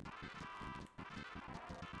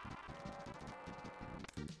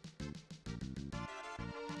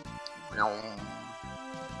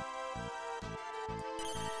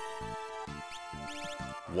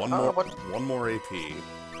 One more AP.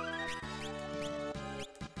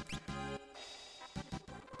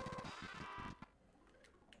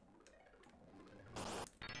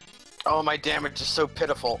 Oh, my damage is so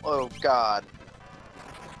pitiful. Oh, God.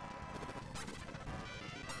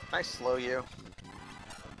 Can I slow you?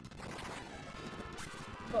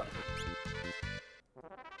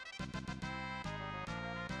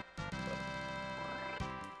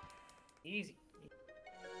 Easy.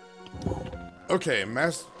 Okay,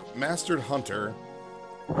 Mastered Hunter.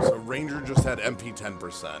 So Ranger just had MP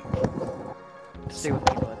 10%. Stay with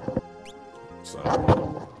me, bud.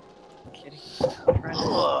 So. Kitty. Trying to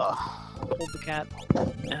hold the cat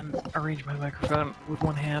and arrange my microphone with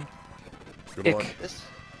one hand. Good luck.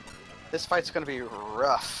 This fight's gonna be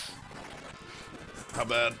rough. How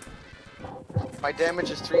bad? My damage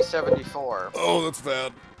is 374. Oh, that's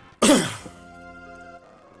bad.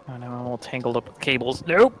 Oh no, I'm all tangled up with cables.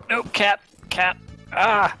 Nope, cat.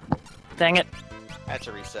 Ah! Dang it. That's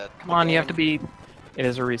a reset. Come on, you have to be... It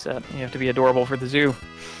is a reset. You have to be adorable for the zoo.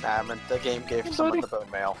 Nah, I mean, the game gave Hey, someone buddy. the bone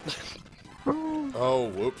mail. Oh,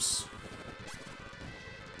 whoops.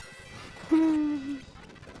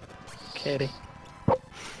 Kitty.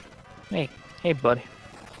 Hey, buddy.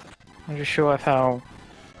 I'll just show off how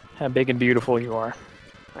big and beautiful you are.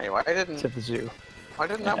 Hey, why didn't It's at the zoo.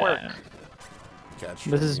 that work? Catch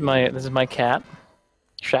This is me. my cat,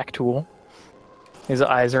 Shack Tool. His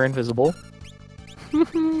eyes are invisible.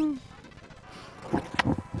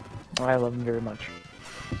 I love him very much.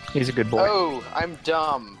 He's a good boy. Oh, I'm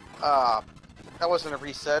dumb. That wasn't a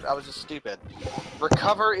reset. I was just stupid.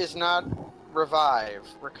 Recover is not revive.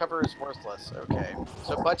 Recover is worthless. Okay.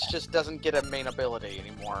 So Butch just doesn't get a main ability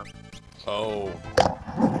anymore. Oh.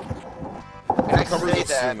 And I Recover's say a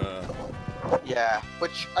that. Suna. Yeah,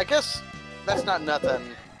 which I guess that's not nothing.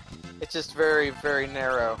 It's just very, very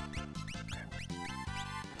narrow.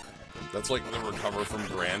 That's like the recover from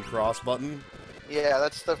Grand Cross button. Yeah,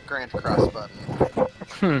 that's the Grand Cross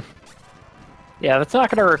button. Yeah, that's not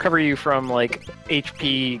gonna recover you from like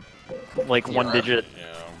HP, like Yeah. 1 digit.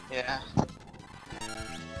 Yeah. Yeah.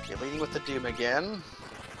 Okay, leading with the Doom again.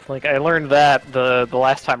 Like I learned that the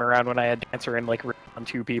last time around when I had Dancer and like on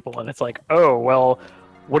 2 people, and it's like, oh well,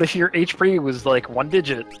 what if your HP was like 1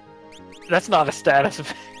 digit? That's not a status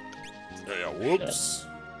effect. Yeah, whoops.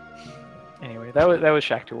 Anyway, that was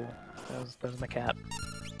Shack Tool. That was my cat.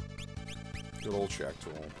 Good old Shack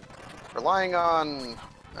Tool. Relying on,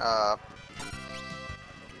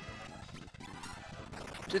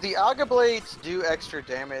 do the Alga Blades do extra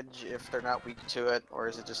damage if they're not weak to it, or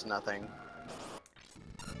is it just nothing?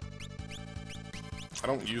 I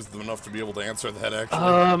don't use them enough to be able to answer that,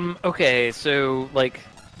 actually. Okay, so like,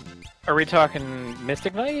 are we talking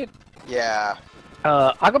Mystic Knight? Yeah.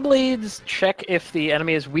 Aga Blades check if the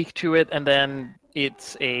enemy is weak to it, and then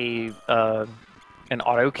it's a an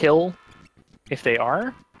auto kill if they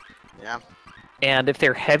are. Yeah. And if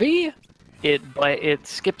they're heavy, it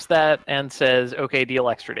skips that and says, okay, deal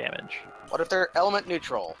extra damage. What if they're element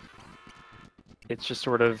neutral? It's just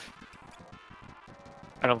sort of...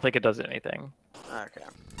 I don't think it does anything. Okay.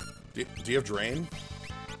 Do you have Drain?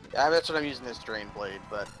 Yeah, that's what I'm using this Drain Blade,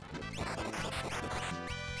 but...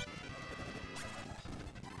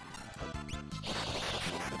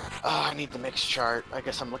 Oh, I need the mix chart. I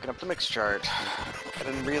guess I'm looking up the mix chart. I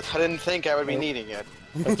didn't think I would be Nope. needing it.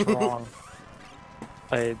 That's wrong.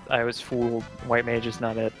 I was fooled. White Mage is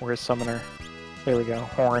not it. Where's Summoner? There we go.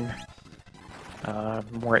 Horn.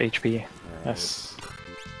 More HP. Yes.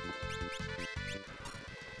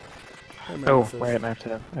 Oh, right. I have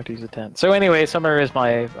to use a 10. So anyway, Summoner is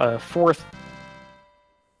my 4th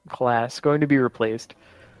class, going to be replaced.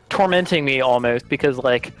 Tormenting me almost, because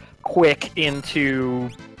like, quick into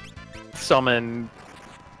summon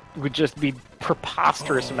would just be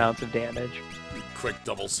preposterous amounts of damage. Quick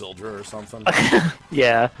double Sildra or something.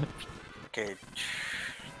 Yeah. Okay.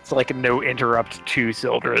 It's like no interrupt 2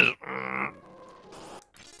 Sildras.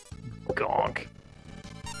 Gonk.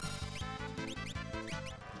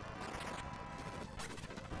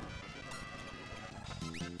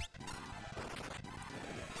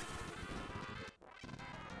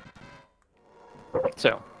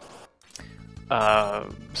 So,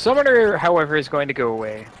 Summoner, however, is going to go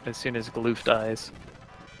away as soon as Gloof dies.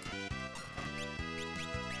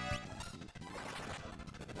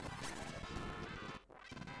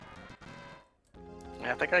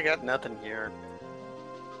 I think I got nothing here.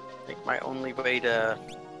 I think my only way to...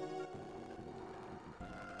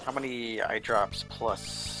 How many eye drops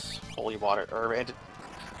plus holy water, or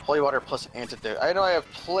holy water plus antidote? I know I have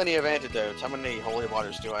plenty of antidotes. How many holy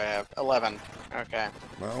waters do I have? 11. Okay.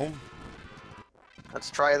 Well, Let's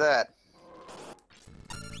try that.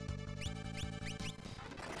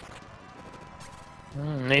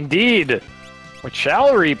 Indeed! Which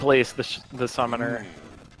shall replace the Summoner?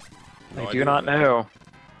 no I do idea. not know.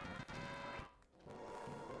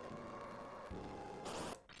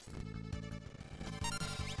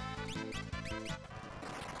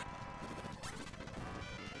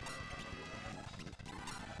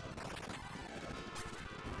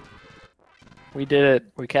 We did it.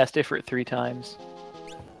 We cast Ifrit 3 times.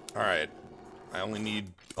 Alright. I only need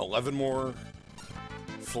 11 more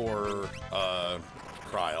for,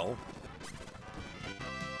 Kryl.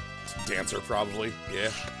 Dancer, probably. Yeah.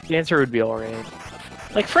 The answer would be alright.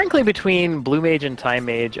 Like, frankly, between Blue Mage and Time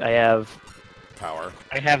Mage, I have Power.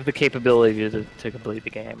 the capability to complete the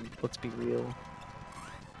game. Let's be real.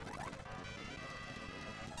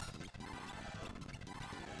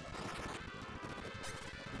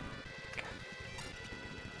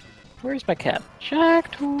 Where's my cat?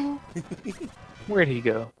 Shack Tool. Where'd he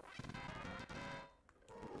go?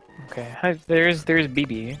 Okay, there's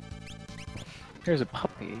BB. There's a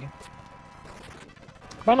puppy.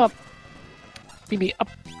 Come on up. BB, up.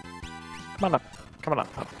 Come on up. Come on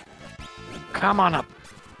up, pup. Come on up.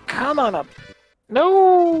 Come on up.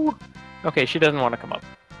 No! Okay, she doesn't want to come up.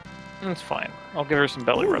 It's fine. I'll give her some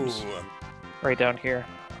belly rubs. Ooh. Right down here.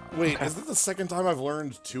 Wait, Okay. is that the second time I've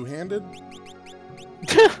learned two-handed?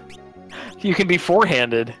 You can be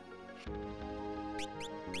four-handed.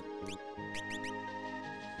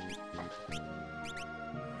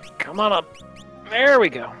 Come on up. There we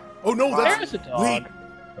go. Oh no, There's a dog. Wait,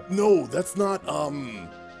 no, that's not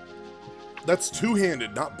that's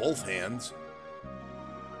two-handed, not both hands.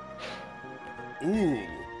 Ooh.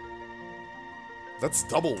 That's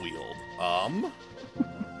double wield.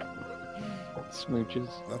 Smooches.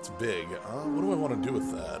 That's big. What do I want to do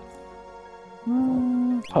with that?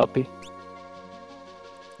 Puppy.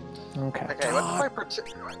 Okay. Okay, what if I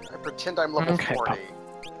pretend I'm level Okay, 40?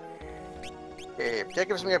 Okay, that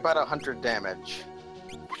gives me about 100 damage.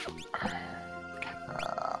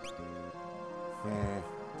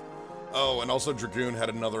 Oh, and also Dragoon had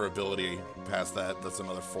another ability past that. That's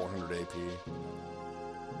another 400 AP.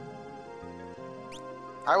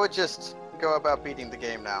 I would just go about beating the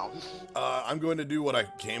game now. I'm going to do what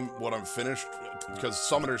I'm finished, because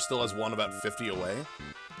Summoner still has one about 50 away.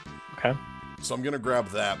 Okay. So I'm gonna grab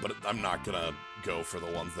that, but I'm not gonna go for the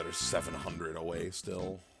ones that are 700 away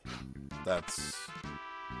still. That's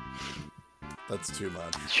too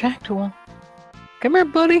much. Shactual. Come here,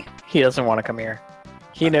 buddy. He doesn't want to come here.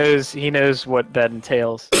 He knows what that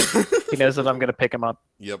entails. He knows that I'm gonna pick him up.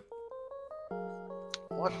 Yep.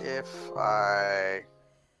 What if I...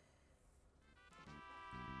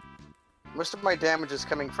 Most of my damage is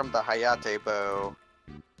coming from the Hayate bow.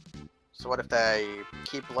 So what if I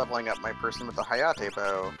keep leveling up my person with the Hayate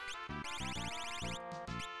bow?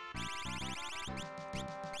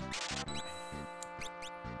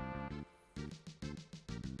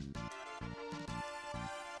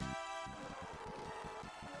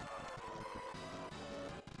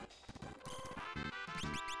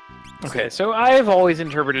 Okay, so I've always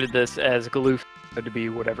interpreted this as Galoof to be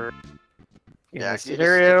whatever in Yeah, this you just-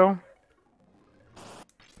 scenario.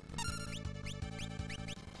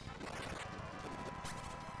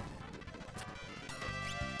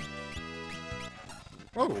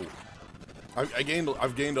 Oh,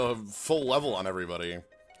 I've gained a full level on everybody.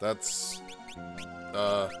 That's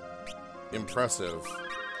impressive.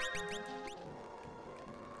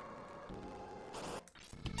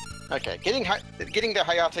 Okay, getting the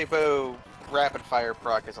Hayate bow rapid fire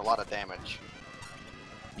proc is a lot of damage.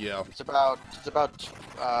 Yeah. It's about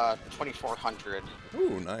 2400.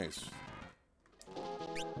 Ooh, nice.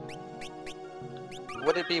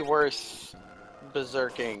 Would it be worth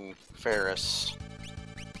berserking Ferris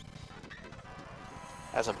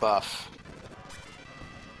as a buff?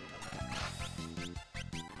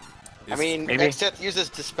 I mean, Maybe. Exeth uses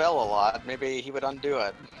Dispel a lot. Maybe he would undo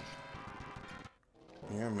it.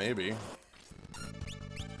 Yeah, maybe.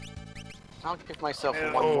 I'll give myself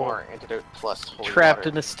one No. more antidote plus holy Trapped water.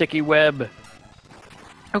 in a sticky web.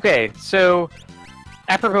 Okay, so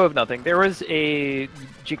apropos of nothing, there was a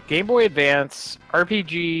Game Boy Advance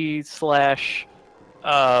RPG slash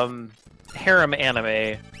harem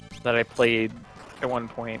anime that I played at one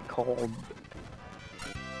point called,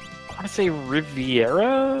 I want to say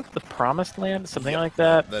Riviera, the Promised Land, something like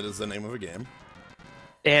that. That is the name of a game.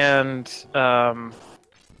 And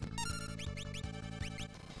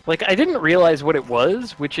like, I didn't realize what it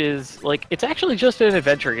was, which is like, it's actually just an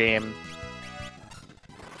adventure game.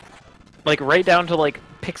 Like, right down to like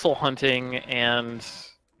pixel hunting and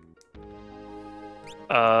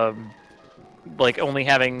like only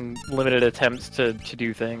having limited attempts to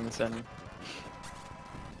do things. And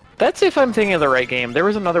that's if I'm thinking of the right game. There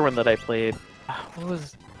was another one that I played. What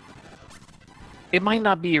was it? Might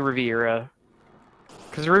not be Riviera,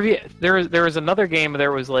 because there was another game.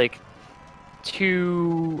 There was like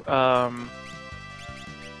two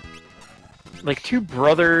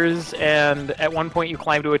brothers, and at one point you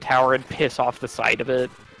climb to a tower and piss off the side of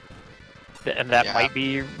it, and that Yeah. might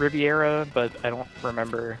be Riviera, but I don't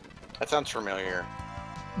remember. That sounds familiar.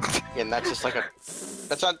 And that's just like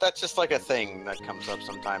a thing that comes up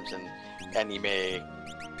sometimes in anime.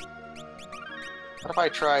 What if I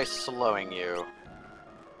try slowing you?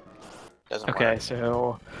 Doesn't Okay, work.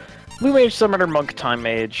 so Blue Mage, Summoner, Monk, Time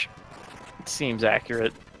Mage. It seems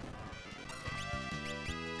accurate.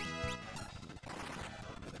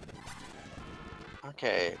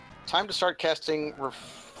 Okay, time to start casting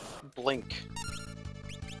Blink.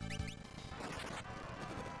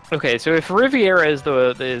 Okay, so if Riviera is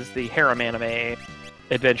the harem anime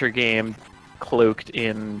adventure game, cloaked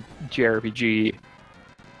in JRPG.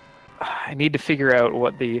 I need to figure out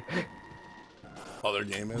what the Other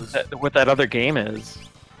game is? what that other game is.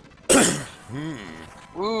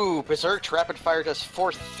 Ooh, Berserk Rapid Fire does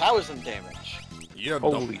 4,000 damage. Yeah,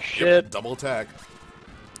 Holy shit. Yep, double attack.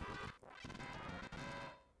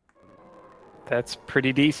 That's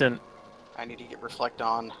pretty decent. I need to get Reflect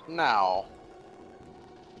on now.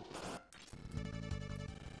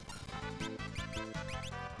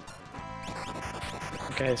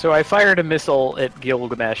 Okay, so I fired a missile at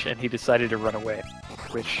Gilgamesh and he decided to run away,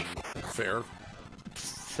 which Fair.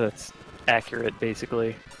 that's accurate,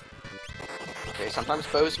 basically. Okay, sometimes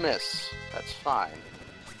bows miss. That's fine.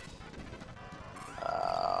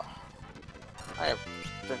 I have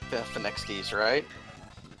the next D's, right?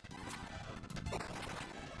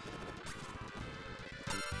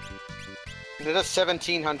 And it does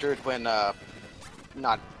 1,700 when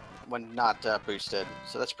not boosted,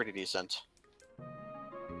 so that's pretty decent.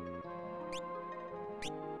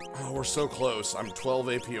 Oh, we're so close. I'm 12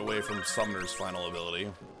 AP away from Summoner's final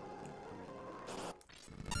ability.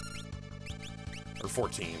 Or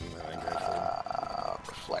 14, I think, actually.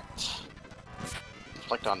 Reflect.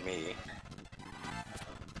 Reflect on me.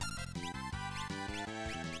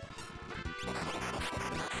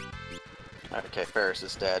 Okay, Ferris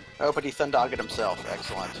is dead. Oh, but he Thundogged himself.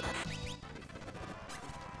 Excellent.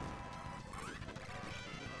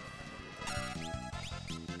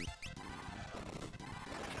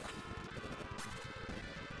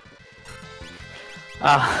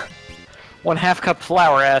 One half cup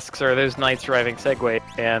flower asks, are those knights driving Segway?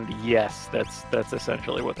 And yes, that's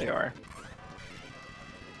essentially what they are.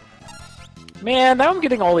 Man, now I'm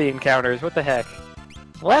getting all the encounters. What the heck?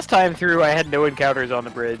 Last time through, I had no encounters on the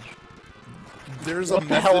bridge. There's What a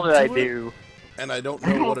the hell did I method to it, do? and I don't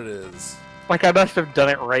know what it is. Like, I must have done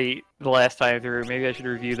it right the last time through. Maybe I should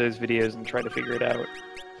review those videos and try to figure it out.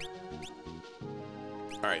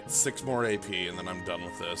 Alright, 6 more AP, and then I'm done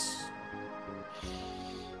with this.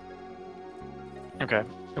 Okay.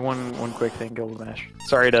 One quick thing, Gilgamesh.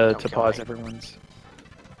 Sorry to Okay. pause everyone's.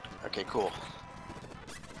 Okay, cool.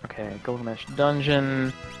 Okay, Gilgamesh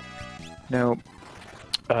Dungeon. Nope.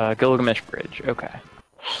 Gilgamesh Bridge. Okay.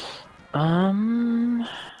 Let's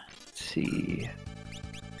see.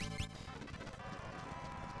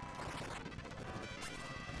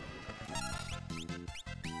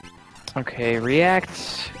 Okay,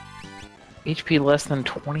 React HP less than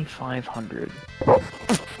 2,500.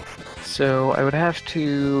 So I would have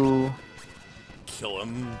to... Kill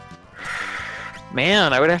him.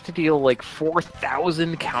 Man, I would have to deal like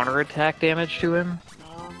 4,000 counterattack damage to him.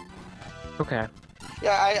 Okay.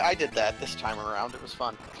 Yeah, I did that this time around. It was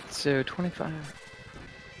fun. So 25...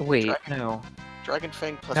 Wait, Dragon. no. Dragon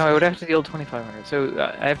Fang plus... No, I would have to deal 2,500. So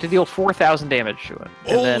I have to deal 4,000 damage to him.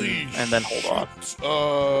 And then hold off.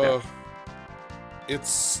 Okay.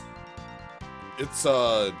 It's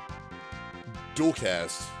dual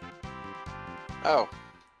cast. Oh.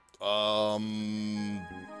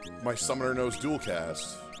 My summoner knows dual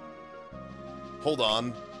cast. Hold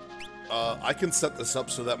on. I can set this up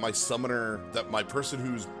so that my summoner, that my person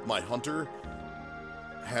who's my hunter,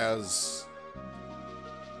 has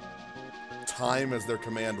time as their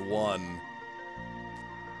command 1.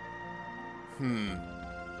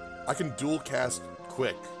 I can dual cast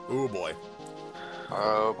quick. Oh boy.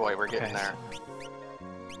 Oh boy, we're getting Okay.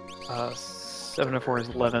 there. 7 to 4 is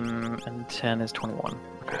 11, and 10 is 21.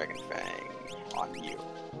 Okay. Dragon Fang on you.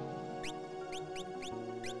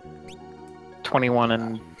 21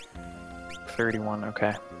 and 31,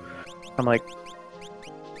 okay. I'm like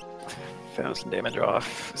 1,000 damage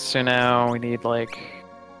off. So now we need like...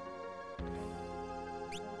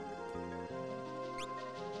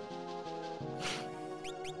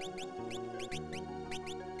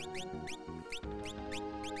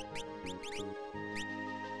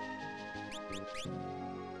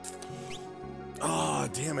 Ah,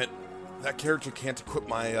 damn it. That character can't equip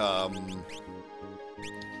my,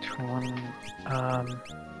 21,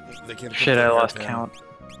 they can't equip shit, the I lost hairpin. count.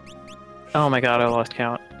 Oh my god, I lost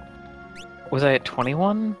count. Was I at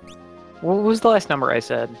 21? What was the last number I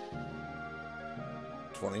said?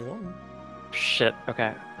 21? Shit,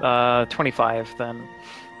 okay. 25 then.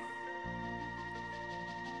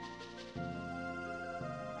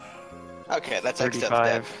 Okay, that's X dead.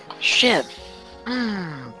 35. Shit!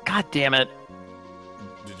 God damn it.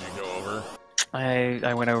 Did you go over?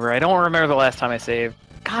 I went over. I don't remember the last time I saved.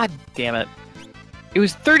 God damn it. It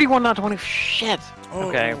was 31, not 20. Shit! Oh.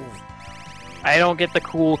 Okay. I don't get the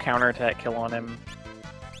cool counterattack kill on him.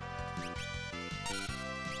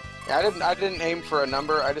 Yeah, I didn't aim for a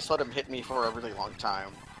number. I just let him hit me for a really long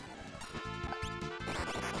time.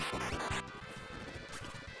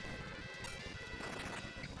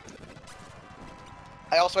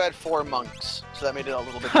 I also had 4 monks, so that made it a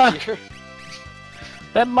little bit easier.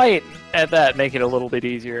 That might, at that, make it a little bit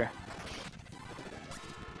easier.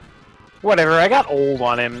 Whatever, I got old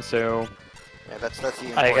on him, so... Yeah, that's the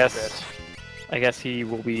important bit. I guess he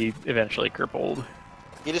will be eventually crippled.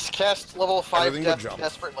 You just cast level 5 Everything but death jump.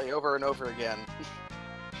 desperately over and over again.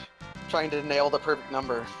 Trying to nail the perfect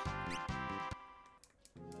number.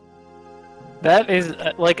 That is,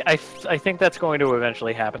 like, I think that's going to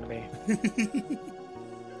eventually happen to me.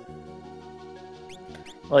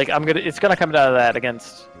 Like, it's gonna come down to that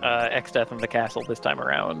against X-Death in the castle this time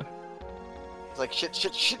around. It's like,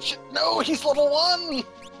 shit, no, he's level 1!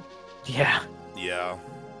 Yeah. Yeah.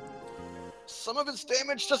 Some of his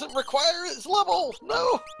damage doesn't require his level,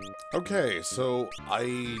 no! Okay, so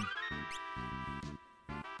I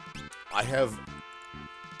have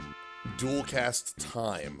dual cast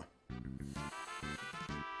time.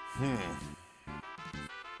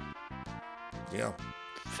 Yeah.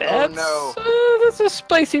 That's, no. That's a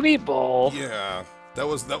spicy meatball. Yeah. That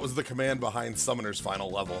was the command behind Summoner's final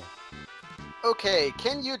level. Okay,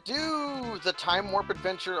 can you do the Time Warp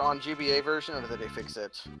Adventure on GBA version, or did they fix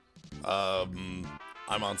it? I'm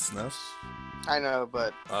on SNES. I know,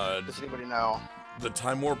 but does anybody know? The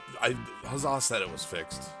Time Warp, Huzzah said it was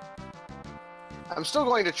fixed. I'm still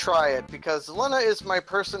going to try it, because Lena is my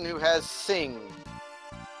person who has Sing.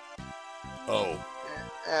 Oh.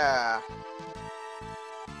 Yeah.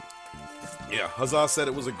 Yeah, Huzzah said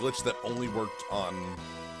it was a glitch that only worked on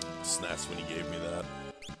SNES when he gave me that.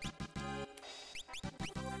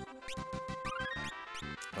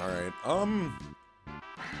 Alright,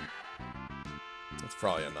 that's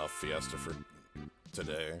probably enough Fiesta for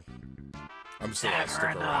today. I'm still gonna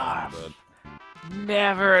stick around, but...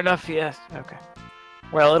 Never enough Fiesta. Okay.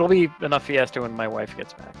 Well, it'll be enough Fiesta when my wife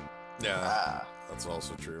gets back. Yeah, that's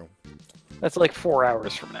also true. That's like 4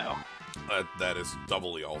 hours from now. That is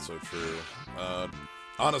doubly also true.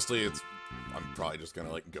 Honestly, I'm probably just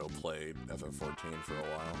gonna like go play FF14 for a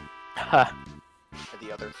while. Ha.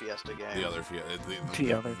 The other Fiesta game. The other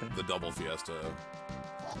the double Fiesta.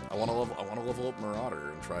 I want to level up Marauder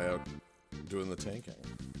and try out doing the tanking.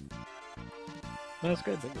 That's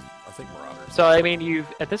good. I think Marauder. So I mean,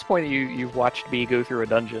 at this point you've watched me go through a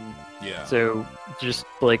dungeon. Yeah. So just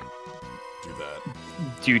like do that.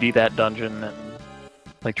 Duty that dungeon and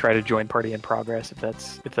like try to join party in progress if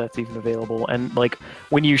that's even available. And like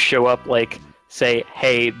when you show up, like say,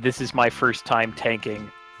 hey, this is my first time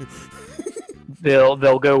tanking.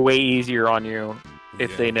 They'll go way easier on you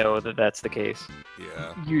if they know that that's the case.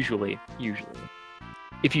 Yeah. Usually.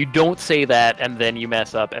 If you don't say that and then you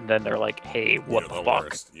mess up and then they're like, hey, what the fuck?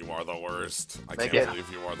 Worst. You are the worst. I They can't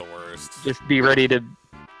believe you are the worst. Just be ready to...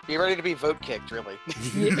 Be ready to be vote kicked, really.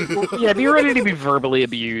 Yeah, be ready to be verbally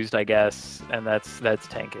abused, I guess. And that's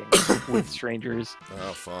tanking with strangers.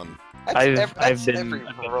 Oh, fun. That's every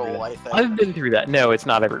role, I think. I've been through that. No, it's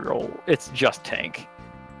not every role. It's just tank.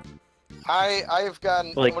 I've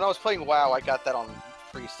gotten... Like, when I was playing WoW, I got that on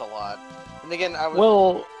Priest a lot. And again, I was...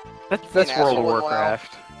 Well, that's World of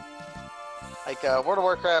Warcraft. Like, World of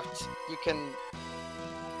Warcraft, you can...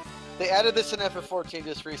 They added this in FF14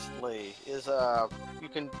 just recently, is, you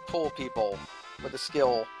can pull people with a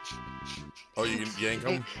skill. Oh, you can yank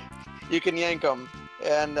them? You can yank them,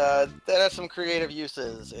 and that has some creative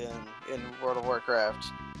uses in World of Warcraft.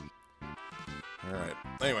 Alright.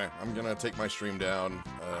 Anyway, I'm gonna take my stream down.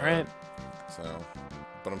 Alright. So,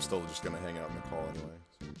 but I'm still just gonna hang out in the call anyway.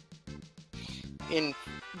 In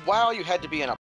WoW, you had to be in a